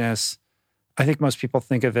bittersweetness, I think most people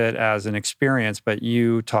think of it as an experience, but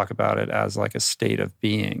you talk about it as like a state of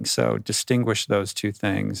being. So distinguish those two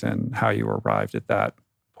things and how you arrived at that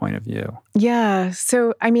point of view. Yeah.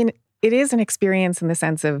 So, I mean, it is an experience in the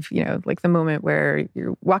sense of, you know, like the moment where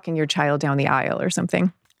you're walking your child down the aisle or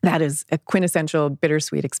something. That is a quintessential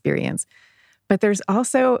bittersweet experience. But there's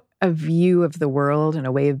also a view of the world and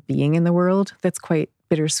a way of being in the world that's quite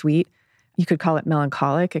bittersweet. You could call it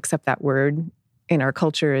melancholic, except that word in our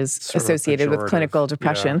culture is sort associated with clinical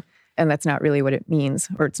depression. And that's not really what it means,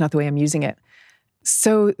 or it's not the way I'm using it.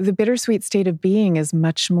 So the bittersweet state of being is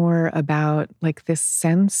much more about like this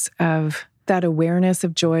sense of that awareness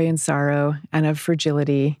of joy and sorrow and of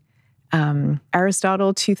fragility.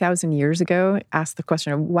 Aristotle, 2,000 years ago, asked the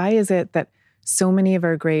question of why is it that so many of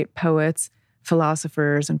our great poets,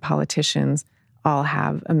 philosophers, and politicians all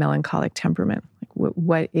have a melancholic temperament? Like,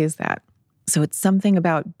 what is that? So it's something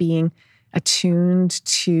about being attuned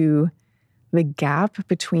to the gap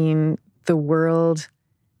between the world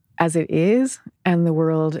as it is and the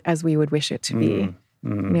world as we would wish it to be. You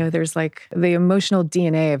know, there's like the emotional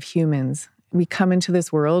DNA of humans. We come into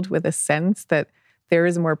this world with a sense that there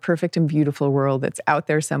is a more perfect and beautiful world that's out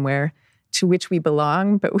there somewhere to which we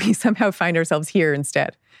belong, but we somehow find ourselves here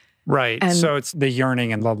instead. Right. And so it's the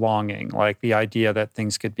yearning and the longing, like the idea that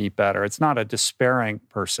things could be better. It's not a despairing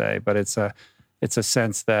per se, but it's a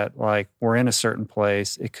sense that like we're in a certain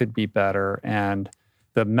place, it could be better. And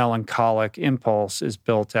the melancholic impulse is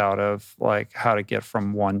built out of like how to get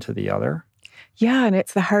from one to the other. Yeah, and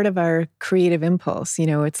it's the heart of our creative impulse. You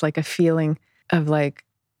know, it's like a feeling of like,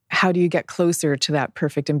 how do you get closer to that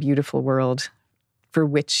perfect and beautiful world for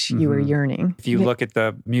which you are yearning? If you look at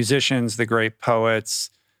the musicians, the great poets,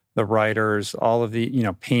 the writers, all of the, you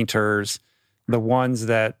know, painters, the ones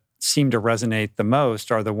that seem to resonate the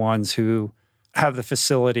most are the ones who have the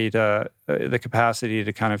facility to, the capacity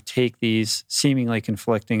to kind of take these seemingly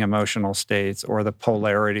conflicting emotional states or the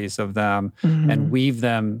polarities of them and weave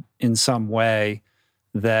them in some way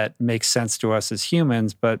that makes sense to us as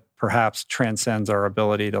humans, but perhaps transcends our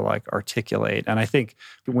ability to like articulate. And I think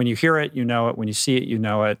when you hear it, you know it. When you see it, you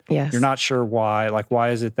know it. Yes. You're not sure why. Like,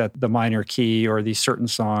 why is it that the minor key or these certain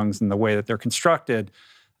songs and the way that they're constructed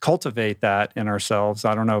cultivate that in ourselves?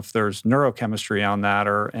 I don't know if there's neurochemistry on that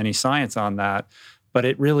or any science on that, but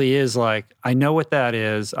it really is like, I know what that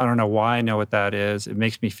is. I don't know why I know what that is. It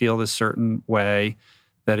makes me feel this certain way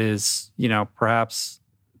that is, you know, perhaps,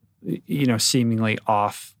 you know, seemingly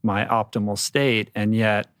off my optimal state. And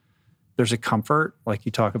yet there's a comfort, like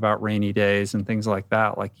you talk about rainy days and things like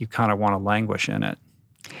that, like you kind of want to languish in it.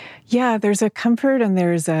 Yeah, there's a comfort and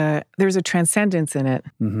there's a transcendence in it.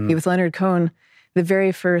 With Leonard Cohen, the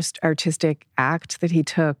very first artistic act that he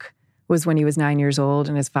took was when he was 9 years old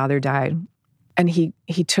and his father died. And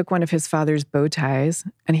he took one of his father's bow ties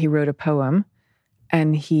and he wrote a poem,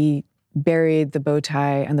 and he buried the bow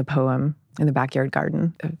tie and the poem in the backyard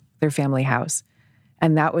garden of their family house.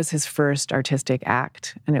 And that was his first artistic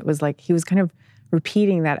act. And it was like he was kind of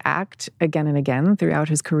repeating that act again and again throughout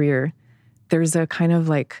his career. There's a kind of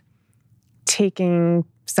like taking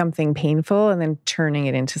something painful and then turning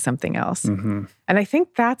it into something else. Mm-hmm. And I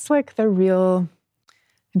think that's like the real,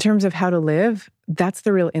 in terms of how to live, that's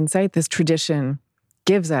the real insight this tradition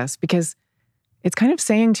gives us, because it's kind of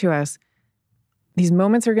saying to us, these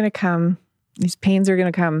moments are going to come, these pains are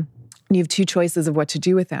going to come, and you have two choices of what to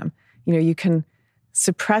do with them. You know, you can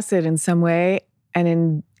suppress it in some way,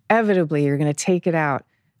 and inevitably you're going to take it out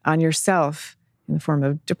on yourself in the form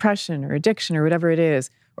of depression or addiction or whatever it is,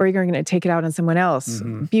 or you're going to take it out on someone else,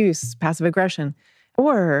 abuse, passive aggression.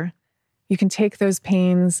 Or you can take those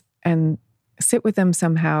pains and sit with them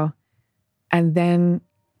somehow and then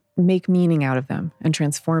make meaning out of them and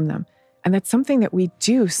transform them. And that's something that we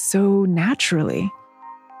do so naturally.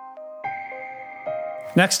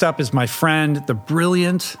 Next up is my friend, the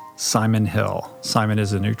brilliant Simon Hill. Simon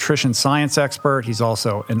is a nutrition science expert. He's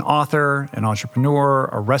also an author, an entrepreneur,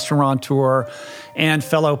 a restaurateur, and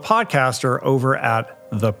fellow podcaster over at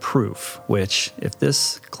The Proof, which, if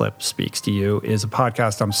this clip speaks to you, is a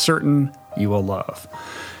podcast I'm certain you will love.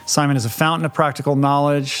 Simon is a fountain of practical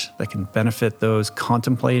knowledge that can benefit those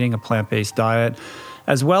contemplating a plant-based diet,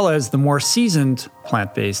 as well as the more seasoned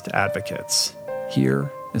plant-based advocates.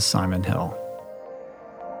 Here is Simon Hill.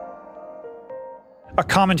 A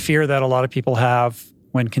common fear that a lot of people have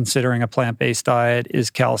when considering a plant-based diet is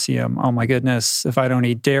calcium. Oh my goodness, if I don't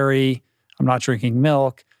eat dairy, I'm not drinking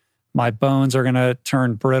milk, my bones are going to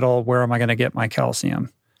turn brittle. Where am I going to get my calcium?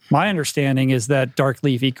 My understanding is that dark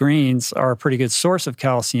leafy greens are a pretty good source of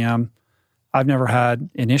calcium. I've never had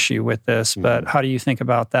an issue with this, but how do you think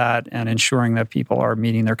about that and ensuring that people are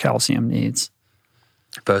meeting their calcium needs?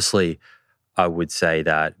 Firstly, I would say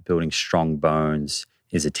that building strong bones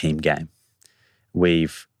is a team game.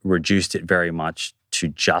 We've reduced it very much to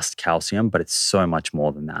just calcium, but it's so much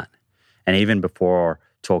more than that. And even before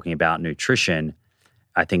talking about nutrition,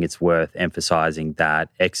 I think it's worth emphasizing that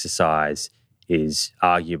exercise is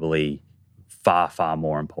arguably far, far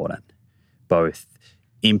more important. Both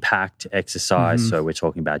impact exercise, so we're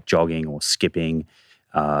talking about jogging or skipping,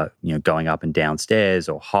 going up and down stairs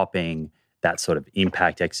or hopping, that sort of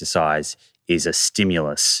impact exercise is a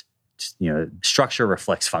stimulus. Structure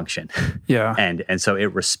reflects function. Yeah. And so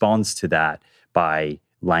it responds to that by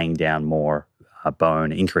laying down more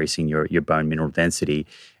bone, increasing your bone mineral density.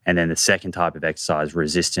 And then the second type of exercise,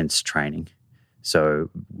 resistance training. So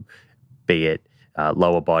be it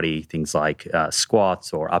lower body, things like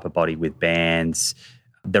squats, or upper body with bands.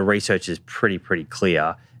 The research is pretty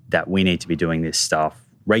clear that we need to be doing this stuff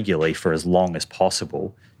regularly for as long as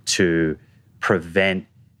possible to prevent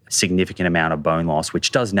significant amount of bone loss,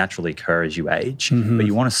 which does naturally occur as you age, but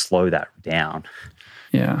you want to slow that down.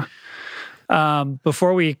 Yeah.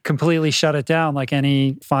 Before we completely shut it down, like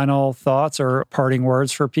any final thoughts or parting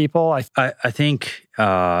words for people? I think, in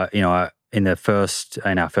our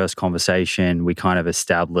first conversation, we kind of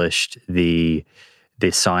established the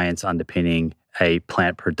science underpinning a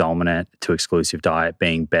plant predominant to exclusive diet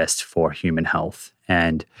being best for human health.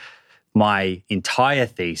 And my entire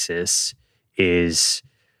thesis is,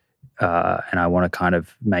 and I want to kind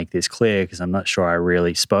of make this clear because I'm not sure I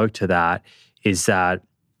really spoke to that, is that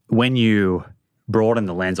when you broaden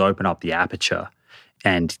the lens, open up the aperture,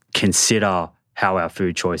 and consider how our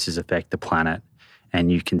food choices affect the planet, and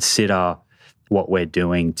you consider what we're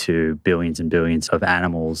doing to billions and billions of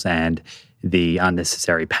animals and the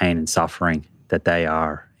unnecessary pain and suffering that they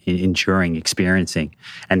are enduring, experiencing,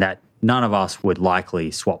 and that none of us would likely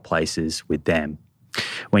swap places with them.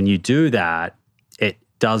 When you do that, it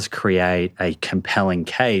does create a compelling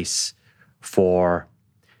case for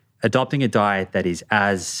adopting a diet that is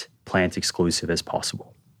as plant exclusive as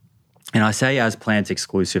possible. And I say as plant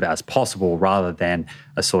exclusive as possible rather than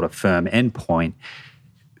a sort of firm endpoint,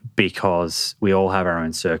 because we all have our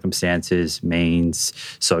own circumstances, means,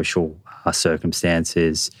 social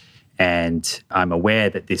circumstances, and I'm aware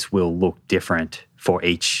that this will look different for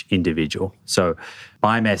each individual. So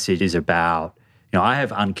my message is about, I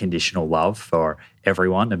have unconditional love for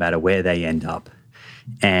everyone, no matter where they end up.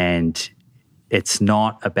 And it's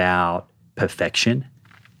not about perfection.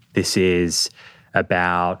 This is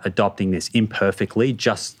about adopting this imperfectly,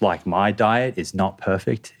 just like my diet is not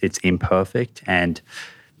perfect, it's imperfect. And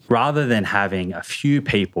rather than having a few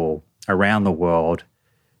people around the world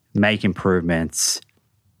make improvements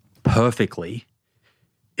perfectly,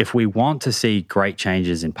 if we want to see great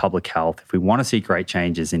changes in public health, if we want to see great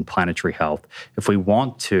changes in planetary health, if we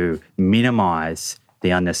want to minimize the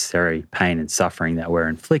unnecessary pain and suffering that we're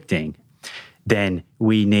inflicting, then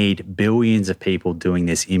we need billions of people doing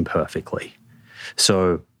this imperfectly.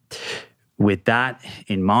 So with that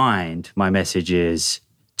in mind, my message is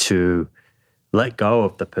to let go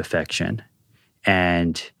of the perfection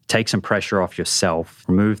and take some pressure off yourself,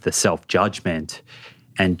 remove the self-judgment,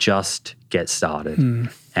 and just get started.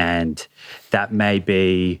 And that may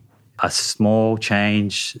be a small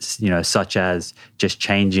change, such as just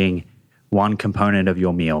changing one component of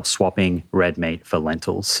your meal, swapping red meat for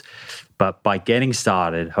lentils. But by getting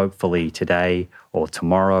started, hopefully today or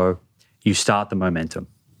tomorrow, you start the momentum.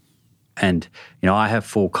 And, I have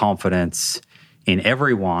full confidence in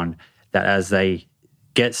everyone that as they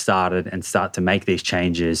get started and start to make these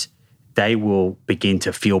changes, they will begin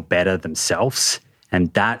to feel better themselves.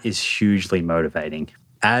 And that is hugely motivating,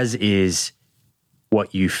 as is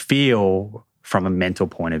what you feel from a mental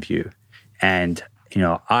point of view. And,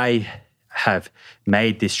 I have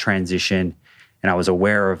made this transition and I was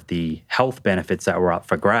aware of the health benefits that were up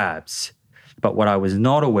for grabs. But what I was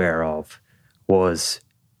not aware of was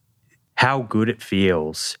how good it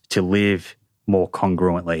feels to live more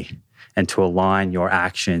congruently and to align your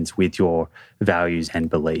actions with your values and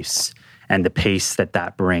beliefs and the peace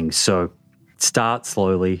that brings. So start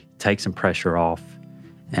slowly, take some pressure off,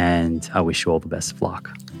 and I wish you all the best of luck.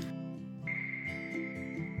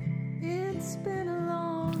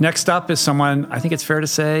 Next up is someone I think it's fair to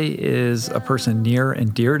say is a person near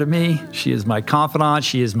and dear to me. She is my confidant.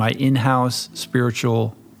 She is my in-house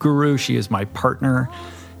spiritual guru. She is my partner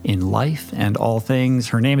in life and all things.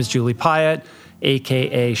 Her name is Julie Piatt,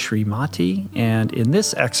 aka Srimati. And in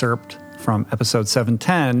this excerpt from episode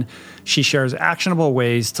 710, she shares actionable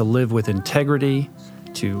ways to live with integrity,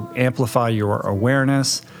 to amplify your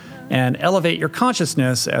awareness, and elevate your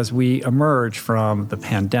consciousness as we emerge from the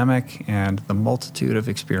pandemic and the multitude of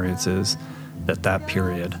experiences that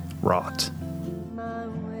period wrought.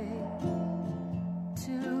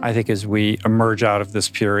 I think as we emerge out of this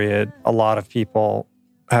period, a lot of people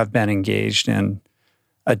have been engaged in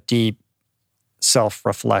a deep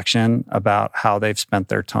self-reflection about how they've spent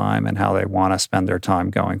their time and how they want to spend their time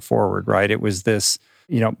going forward, right? It was this,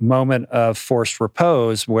 moment of forced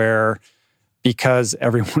repose where, because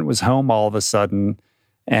everyone was home all of a sudden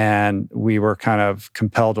and we were kind of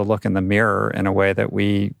compelled to look in the mirror in a way that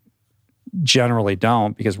we generally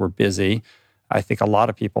don't because we're busy. I think a lot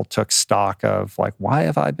of people took stock of like, why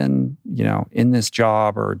have I been, in this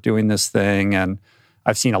job or doing this thing? And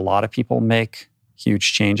I've seen a lot of people make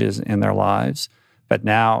huge changes in their lives. But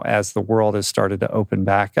now as the world has started to open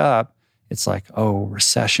back up, it's like,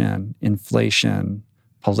 recession, inflation,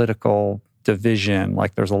 political division.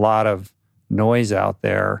 Like there's a lot of noise out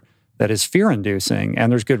there that is fear-inducing,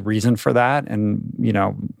 and there's good reason for that. And,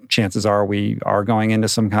 chances are we are going into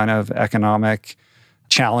some kind of economic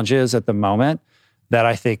challenges at the moment that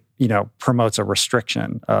I think, promotes a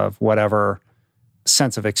restriction of whatever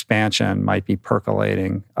sense of expansion might be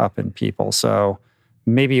percolating up in people. So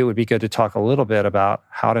maybe it would be good to talk a little bit about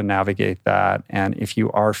how to navigate that. And if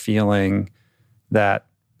you are feeling that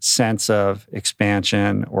sense of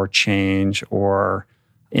expansion or change or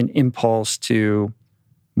an impulse to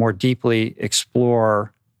more deeply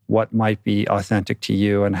explore what might be authentic to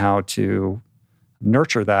you and how to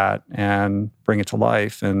nurture that and bring it to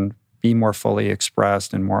life and be more fully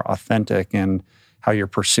expressed and more authentic in how you're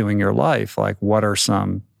pursuing your life. Like, what are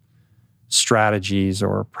some strategies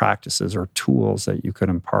or practices or tools that you could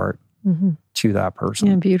impart to that person?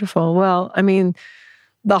 Yeah, beautiful. Well, I mean,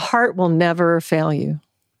 the heart will never fail you.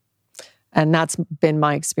 And that's been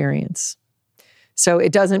my experience. So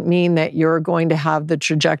it doesn't mean that you're going to have the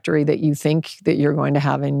trajectory that you think that you're going to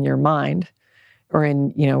have in your mind or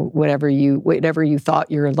in, whatever you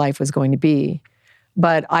thought your life was going to be.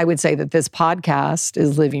 But I would say that this podcast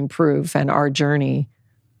is living proof, and our journey,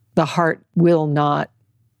 the heart will not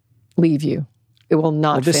leave you. It will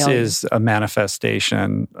not fail you. This is a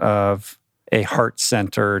manifestation of a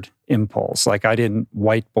heart-centered impulse. Like, I didn't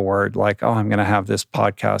whiteboard like, I'm going to have this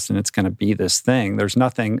podcast and it's going to be this thing. There's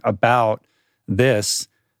nothing about this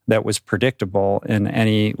that was predictable in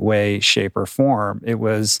any way, shape, or form. It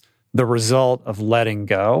was the result of letting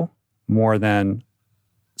go more than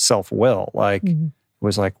self-will. Like, it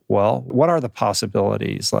was like, well, what are the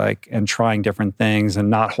possibilities? Like, and trying different things and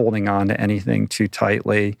not holding on to anything too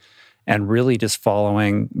tightly and really just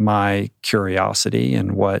following my curiosity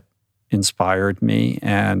and what inspired me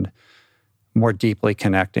and more deeply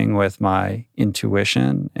connecting with my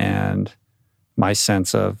intuition and my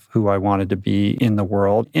sense of who I wanted to be in the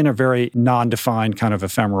world in a very non-defined kind of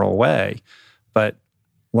ephemeral way. But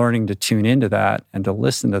learning to tune into that and to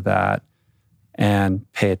listen to that and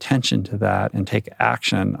pay attention to that and take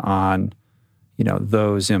action on,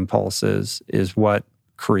 those impulses is what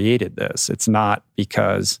created this. It's not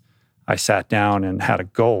because I sat down and had a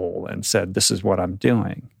goal and said, this is what I'm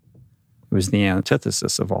doing. It was the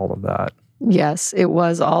antithesis of all of that. Yes, it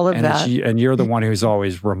was all of that. And you're the one who's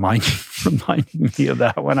always reminding me of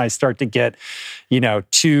that when I start to get,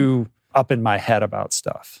 too up in my head about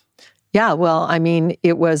stuff. Yeah, well, I mean,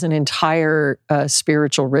 it was an entire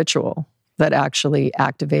spiritual ritual that actually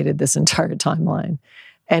activated this entire timeline.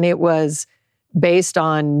 And it was based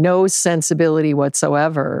on no sensibility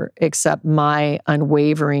whatsoever, except my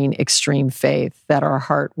unwavering, extreme faith that our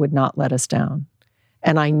heart would not let us down.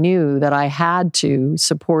 And I knew that I had to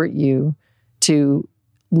support you to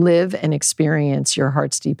live and experience your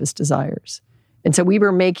heart's deepest desires. And so we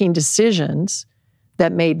were making decisions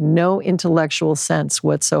that made no intellectual sense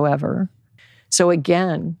whatsoever. So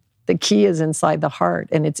again, the key is inside the heart,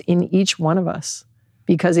 and it's in each one of us.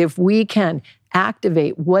 Because if we can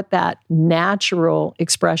activate what that natural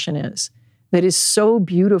expression is, that is so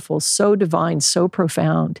beautiful, so divine, so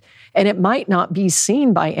profound, and it might not be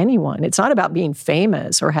seen by anyone. It's not about being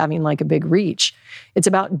famous or having like a big reach. It's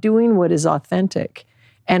about doing what is authentic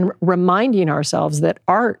and reminding ourselves that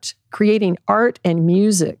art, creating art and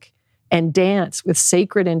music and dance with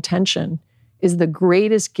sacred intention is the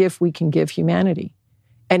greatest gift we can give humanity.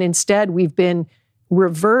 And instead, we've been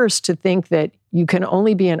reversed to think that you can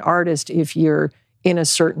only be an artist if you're in a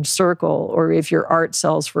certain circle, or if your art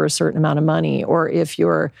sells for a certain amount of money, or if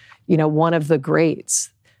you're, one of the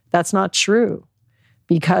greats. That's not true,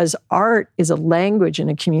 because art is a language and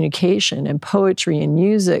a communication, and poetry and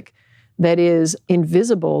music that is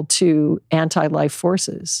invisible to anti-life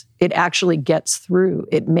forces. It actually gets through.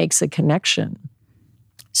 It makes a connection.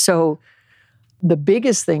 So the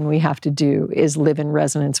biggest thing we have to do is live in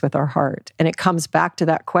resonance with our heart. And it comes back to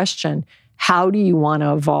that question, how do you want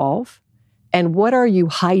to evolve? And what are you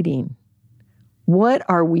hiding? What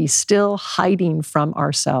are we still hiding from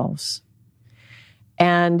ourselves?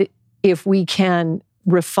 And if we can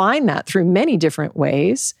refine that through many different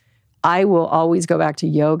ways, I will always go back to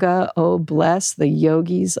yoga. Oh, bless the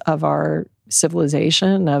yogis of our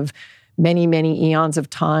civilization, of many, many eons of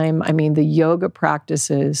time. I mean, the yoga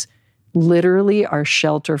practices literally are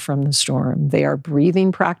shelter from the storm. They are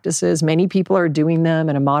breathing practices. Many people are doing them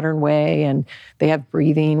in a modern way, and they have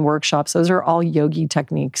breathing workshops. Those are all yogi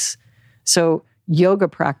techniques. So yoga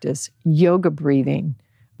practice, yoga breathing,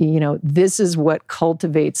 this is what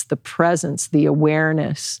cultivates the presence, the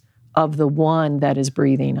awareness of the one that is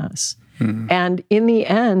breathing us. Mm-hmm. And in the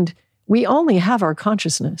end, we only have our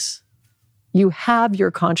consciousness. You have your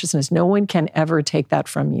consciousness. No one can ever take that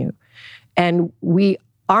from you. And we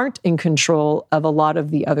aren't in control of a lot of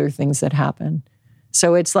the other things that happen.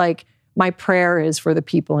 So it's like, my prayer is for the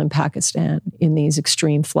people in Pakistan in these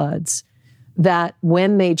extreme floods, that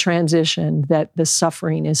when they transition, that the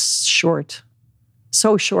suffering is short,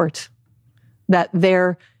 so short, that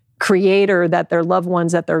their creator, that their loved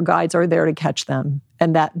ones, that their guides are there to catch them,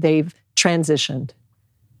 and that they've transitioned.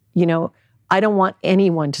 I don't want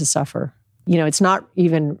anyone to suffer. It's not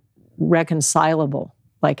even reconcilable,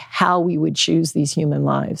 like how we would choose these human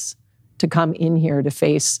lives to come in here to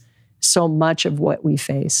face so much of what we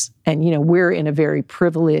face. And, we're in a very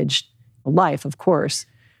privileged life, of course,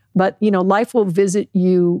 but, life will visit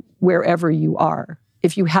you wherever you are.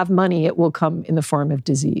 If you have money, it will come in the form of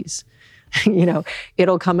disease.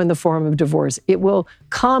 It'll come in the form of divorce. It will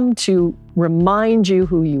come to remind you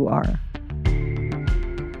who you are.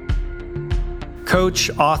 Coach,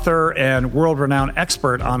 author, and world-renowned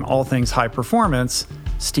expert on all things high performance,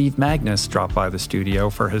 Steve Magness dropped by the studio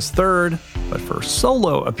for his third, but first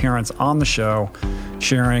solo appearance on the show,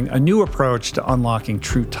 sharing a new approach to unlocking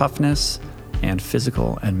true toughness and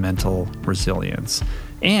physical and mental resilience,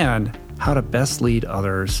 and how to best lead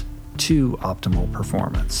others to optimal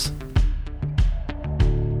performance.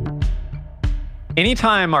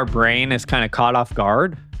 Anytime our brain is kind of caught off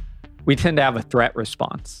guard, we tend to have a threat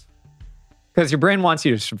response because your brain wants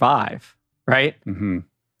you to survive, right? Mm-hmm.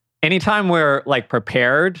 Anytime we're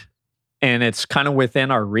prepared and it's kind of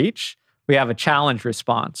within our reach, we have a challenge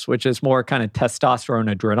response, which is more kind of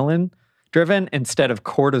testosterone, adrenaline driven instead of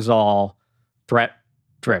cortisol threat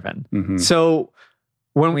driven. Mm-hmm. So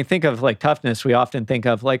when we think of toughness, we often think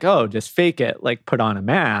of just fake it, put on a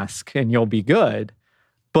mask and you'll be good.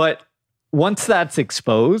 But once that's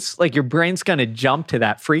exposed, your brain's going to jump to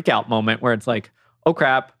that freak out moment where it's oh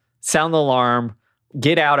crap, sound the alarm,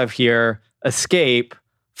 get out of here, escape,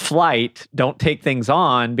 flight, don't take things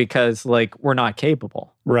on because like we're not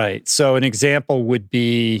capable. Right. So an example would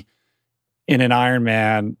be in an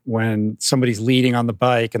Ironman when somebody's leading on the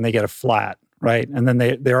bike and they get a flat, right? And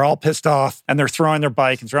then they're all pissed off and they're throwing their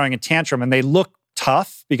bike and throwing a tantrum and they look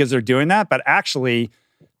tough because they're doing that. But actually,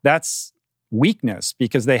 that's weakness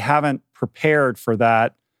because they haven't prepared for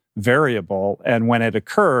that variable. And when it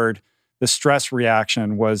occurred, the stress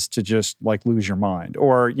reaction was to just like lose your mind.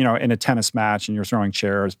 Or, you know, in a tennis match and you're throwing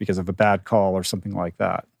chairs because of a bad call or something like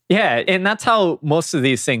that. Yeah, and that's how most of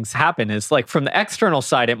these things happen is like from the external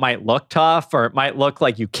side, it might look tough or it might look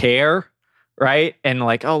like you care, right? And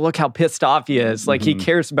like, oh, look how pissed off he is. Like he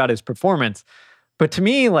cares about his performance. But to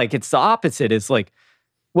me, like it's the opposite. It's like,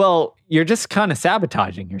 well, you're just kind of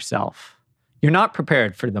sabotaging yourself. You're not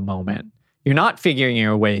prepared for the moment. You're not figuring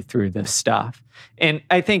your way through this stuff. And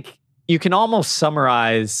I think you can almost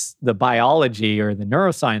summarize the biology or the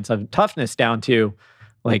neuroscience of toughness down to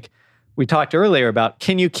like, we talked earlier about,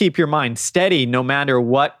 can you keep your mind steady no matter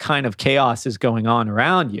what kind of chaos is going on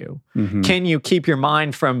around you? Can you keep your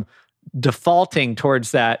mind from defaulting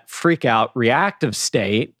towards that freak out reactive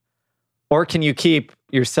state? Or can you keep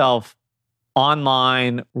yourself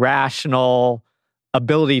online, rational,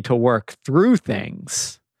 ability to work through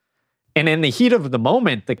things? And in the heat of the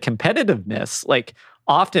moment, the competitiveness, like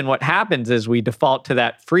often what happens is we default to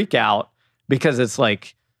that freak out because it's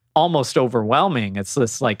like, almost overwhelming. It's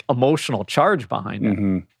this like emotional charge behind it.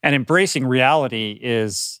 And embracing reality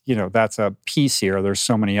is, you know, that's a piece here. There's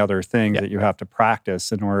so many other things that you have to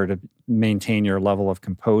practice in order to maintain your level of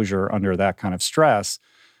composure under that kind of stress.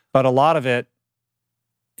 But a lot of it,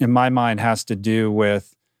 in my mind, has to do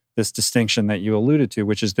with this distinction that you alluded to,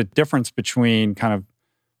 which is the difference between kind of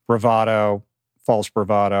bravado, false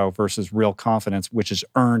bravado versus real confidence, which is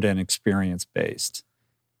earned and experience-based.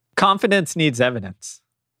 Confidence needs evidence.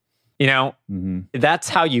 You know, that's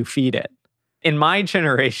how you feed it. In my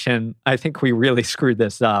generation, I think we really screwed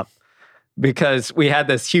this up because we had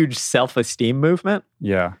this huge self-esteem movement.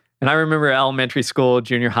 Yeah. And I remember elementary school,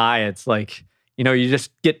 junior high, it's like, you know, you just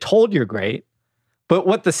get told you're great. But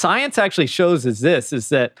what the science actually shows is this, is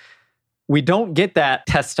that we don't get that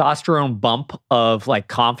testosterone bump of like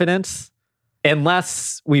confidence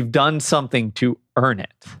unless we've done something to earn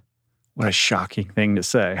it. What a shocking thing to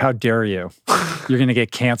say. How dare you? You're going to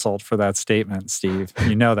get canceled for that statement, Steve.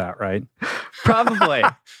 You know that, right? Probably.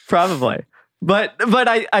 But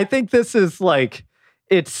I think this is like,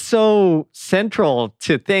 it's so central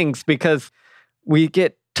to things because we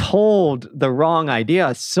get told the wrong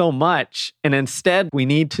idea so much. And instead, we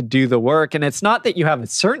need to do the work. And it's not that you have a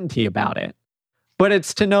certainty about it, but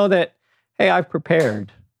it's to know that, hey, I've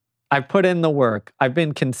prepared. I've put in the work. I've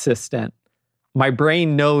been consistent. My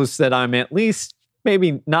brain knows that I'm at least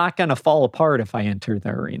maybe not going to fall apart if I enter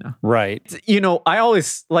the arena. Right. You know, I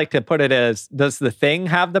always like to put it as, does the thing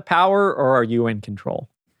have the power or are you in control?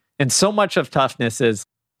 And so much of toughness is,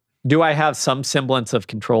 do I have some semblance of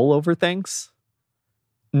control over things?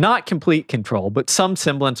 Not complete control, but some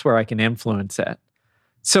semblance where I can influence it.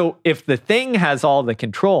 So if the thing has all the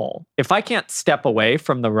control, if I can't step away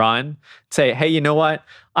from the run, say, hey, you know what?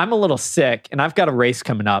 I'm a little sick and I've got a race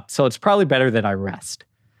coming up, so it's probably better that I rest.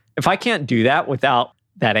 If I can't do that without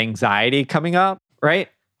that anxiety coming up, right?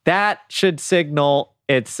 That should signal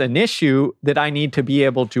it's an issue that I need to be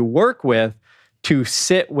able to work with to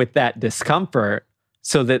sit with that discomfort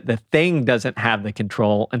so that the thing doesn't have the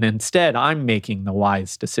control and instead I'm making the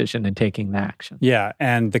wise decision and taking the action. Yeah,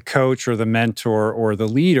 and the coach or the mentor or the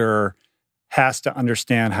leader has to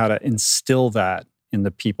understand how to instill that in the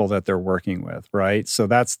people that they're working with, right? So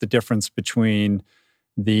that's the difference between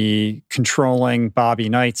the controlling Bobby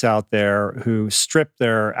Knights out there who strip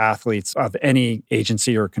their athletes of any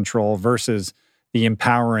agency or control versus the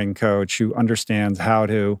empowering coach who understands how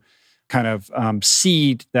to kind of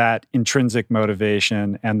seed that intrinsic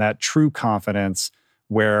motivation and that true confidence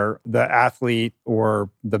where the athlete or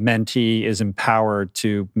the mentee is empowered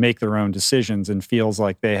to make their own decisions and feels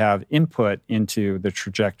like they have input into the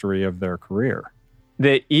trajectory of their career.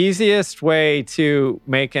 The easiest way to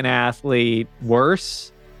make an athlete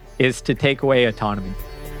worse is to take away autonomy.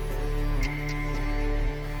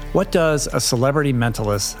 What does a celebrity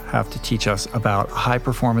mentalist have to teach us about a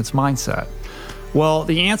high-performance mindset? Well,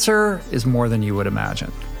 the answer is more than you would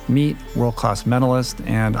imagine. Meet world-class mentalist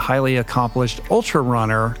and highly accomplished ultra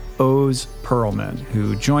runner, Oz Perlman,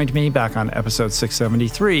 who joined me back on episode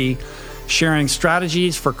 673, sharing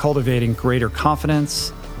strategies for cultivating greater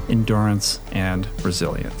confidence, endurance, and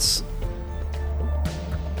resilience.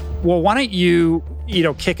 Well, why don't you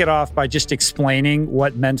kick it off by just explaining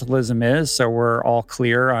what mentalism is so we're all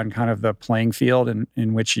clear on kind of the playing field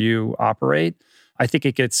in which you operate. I think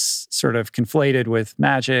it gets sort of conflated with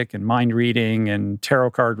magic and mind reading and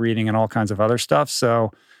tarot card reading and all kinds of other stuff.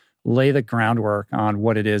 So lay the groundwork on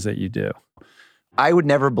what it is that you do. I would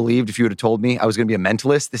never have believed if you would have told me I was going to be a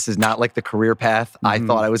mentalist. This is not like the career path I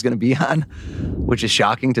thought I was going to be on, which is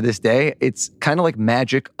shocking to this day. It's kind of like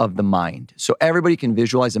magic of the mind. So everybody can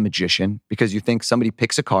visualize a magician because you think somebody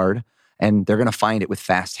picks a card and they're going to find it with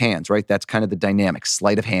fast hands, right? That's kind of the dynamic,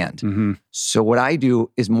 sleight of hand. So what I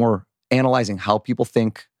do is more analyzing how people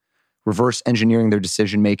think, reverse engineering their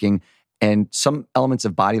decision-making, and some elements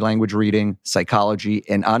of body language reading, psychology,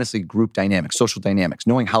 and honestly, group dynamics, social dynamics,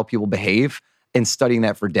 knowing how people behave and studying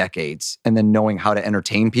that for decades, and then knowing how to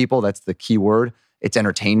entertain people. That's the key word. It's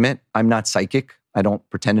entertainment. I'm not psychic. I don't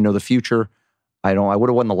pretend to know the future. I would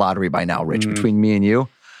have won the lottery by now, Rich, between me and you.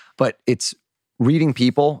 But it's reading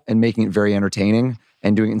people and making it very entertaining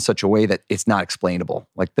and doing it in such a way that it's not explainable.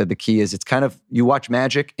 Like the key is, it's kind of, you watch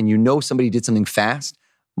magic and you know somebody did something fast.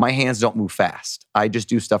 My hands don't move fast. I just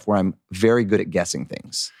do stuff where I'm very good at guessing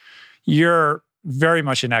things. You're very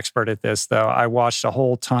much an expert at this, though. I watched a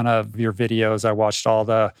whole ton of your videos. I watched all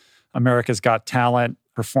the America's Got Talent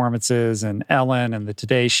performances and Ellen and the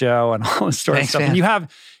Today Show and all this sort of stuff. And you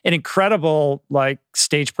have an incredible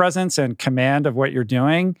stage presence and command of what you're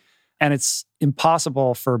doing. And it's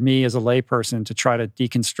impossible for me as a layperson to try to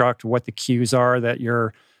deconstruct what the cues are that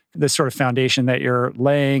this sort of foundation that you're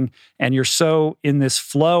laying. And you're so in this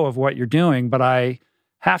flow of what you're doing. But I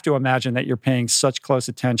have to imagine that you're paying such close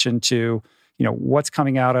attention to, what's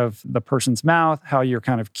coming out of the person's mouth, how you're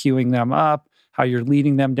kind of cueing them up, how you're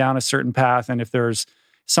leading them down a certain path. And if there's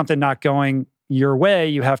something not going your way,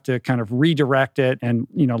 you have to kind of redirect it and,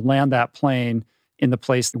 land that plane in the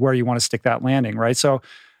place where you want to stick that landing, right? So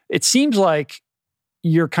it seems like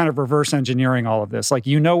you're kind of reverse engineering all of this. Like,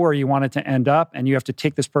 where you want it to end up, and you have to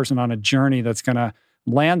take this person on a journey that's going to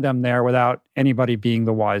land them there without anybody being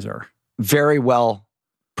the wiser. Very well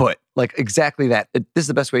put. Like exactly that. This is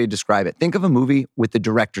the best way to describe it. Think of a movie with the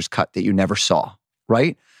director's cut that you never saw,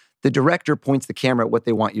 right? The director points the camera at what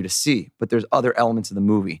they want you to see, but there's other elements of the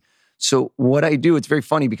movie. So what I do, it's very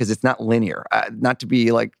funny because it's not linear. Not to be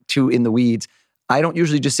too in the weeds, I don't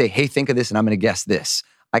usually just say, hey, think of this and I'm going to guess this.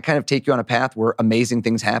 I kind of take you on a path where amazing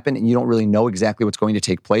things happen and you don't really know exactly what's going to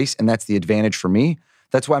take place. And that's the advantage for me.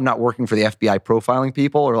 That's why I'm not working for the FBI profiling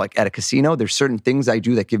people or at a casino. There's certain things I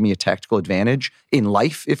do that give me a tactical advantage in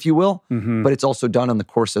life, if you will. But it's also done on the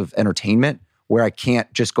course of entertainment where I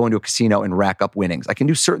can't just go into a casino and rack up winnings. I can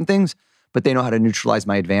do certain things, but they know how to neutralize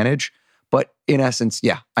my advantage. But in essence,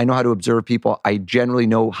 I know how to observe people. I generally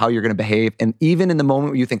know how you're going to behave. And even in the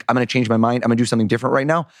moment where you think, I'm going to change my mind, I'm going to do something different right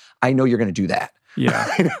now, I know you're going to do that.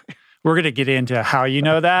 Yeah. We're going to get into how you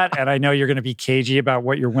know that. And I know you're going to be cagey about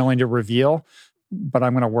what you're willing to reveal, but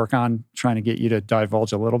I'm going to work on trying to get you to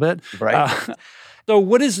divulge a little bit. Right. So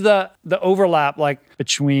what is the overlap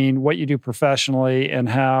between what you do professionally and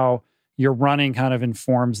how your running kind of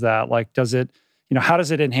informs that? Does it, how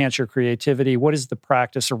does it enhance your creativity? What is the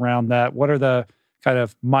practice around that? What are the kind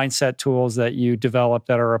of mindset tools that you develop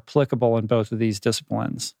that are applicable in both of these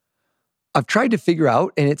disciplines? I've tried to figure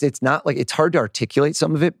out, and it's not it's hard to articulate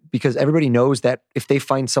some of it because everybody knows that if they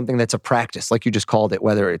find something that's a practice, like you just called it,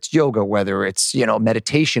 whether it's yoga, whether it's,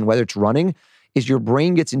 meditation, whether it's running, is your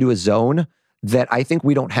brain gets into a zone that I think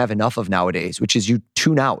we don't have enough of nowadays, which is you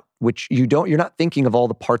tune out, which you're not thinking of all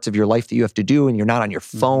the parts of your life that you have to do, and you're not on your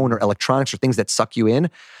phone or electronics or things that suck you in.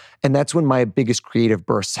 And that's when my biggest creative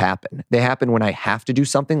bursts happen. They happen when I have to do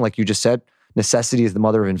something, like you just said, necessity is the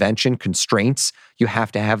mother of invention, constraints, you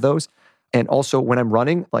have to have those. And also when I'm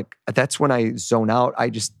running, that's when I zone out.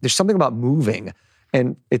 There's something about moving,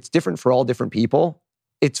 and it's different for all different people.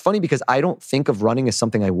 It's funny because I don't think of running as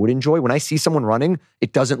something I would enjoy. When I see someone running,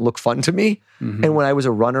 it doesn't look fun to me. And when I was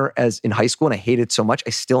a runner in high school and I hated it so much,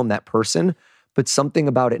 I still am that person. But something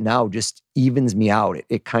about it now just evens me out.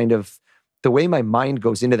 It kind of, the way my mind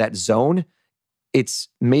goes into that zone, it's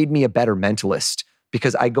made me a better mentalist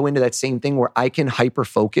because I go into that same thing where I can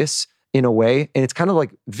hyper-focus in a way. And it's kind of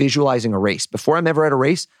like visualizing a race. Before I'm ever at a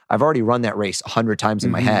race, I've already run that race 100 times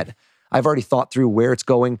in my head. I've already thought through where it's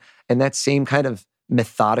going. And that same kind of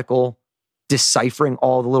methodical, deciphering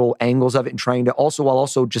all the little angles of it and trying to while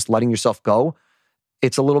also just letting yourself go.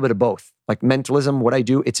 It's a little bit of both. Like mentalism, what I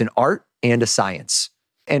do, it's an art and a science.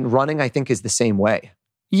 And running, I think, is the same way.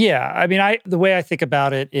 Yeah. I mean, the way I think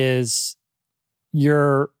about it is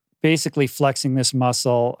you're basically flexing this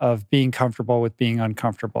muscle of being comfortable with being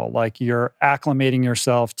uncomfortable. Like you're acclimating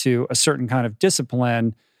yourself to a certain kind of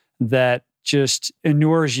discipline that just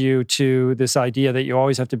inures you to this idea that you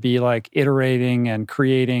always have to be iterating and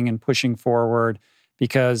creating and pushing forward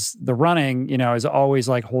because the running, is always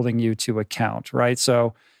like holding you to account, right?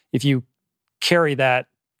 So if you carry that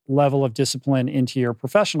level of discipline into your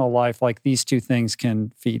professional life, like these two things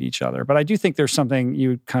can feed each other. But I do think there's something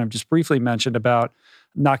you kind of just briefly mentioned about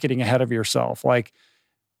not getting ahead of yourself. Like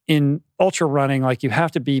in ultra running, like you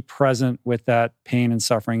have to be present with that pain and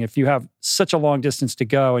suffering. If you have such a long distance to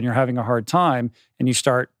go and you're having a hard time and you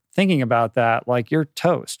start thinking about that, like you're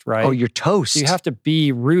toast, right? Oh, you're toast. So you have to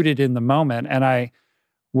be rooted in the moment. And I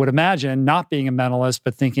would imagine, not being a mentalist,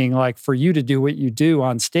 but thinking like for you to do what you do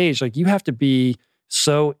on stage, like you have to be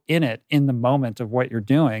so in it, in the moment of what you're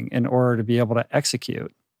doing in order to be able to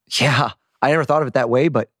execute. Yeah. I never thought of it that way,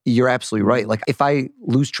 but you're absolutely right. Like if I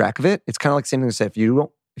lose track of it, it's kind of like the same thing to say, if you're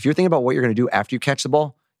thinking about what you're going to do after you catch the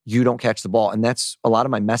ball, you don't catch the ball. And that's a lot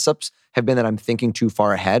of my mess ups have been that I'm thinking too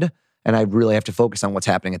far ahead and I really have to focus on what's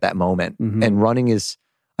happening at that moment. Mm-hmm. And running is,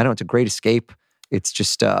 I don't know, it's a great escape. It's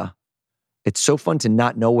just, it's so fun to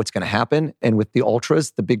not know what's going to happen. And with the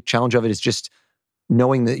ultras, the big challenge of it is just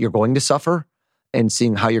knowing that you're going to suffer and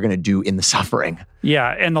seeing how you're going to do in the suffering.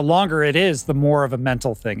 Yeah. And the longer it is, the more of a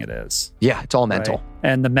mental thing it is. Yeah. It's all mental.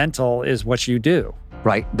 Right? And the mental is what you do.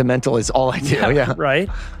 Right. The mental is all I do. Yeah. Right.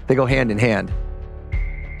 They go hand in hand.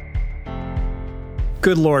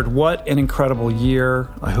 Good Lord, what an incredible year.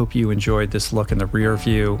 I hope you enjoyed this look in the rear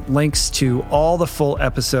view. Links to all the full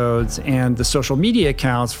episodes and the social media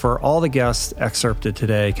accounts for all the guests excerpted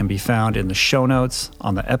today can be found in the show notes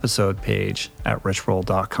on the episode page at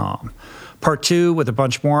richroll.com. Part 2 with a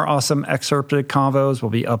bunch more awesome excerpted convos will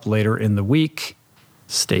be up later in the week.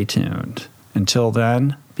 Stay tuned. Until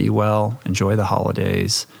then, be well, enjoy the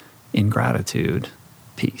holidays. In gratitude,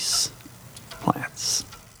 peace.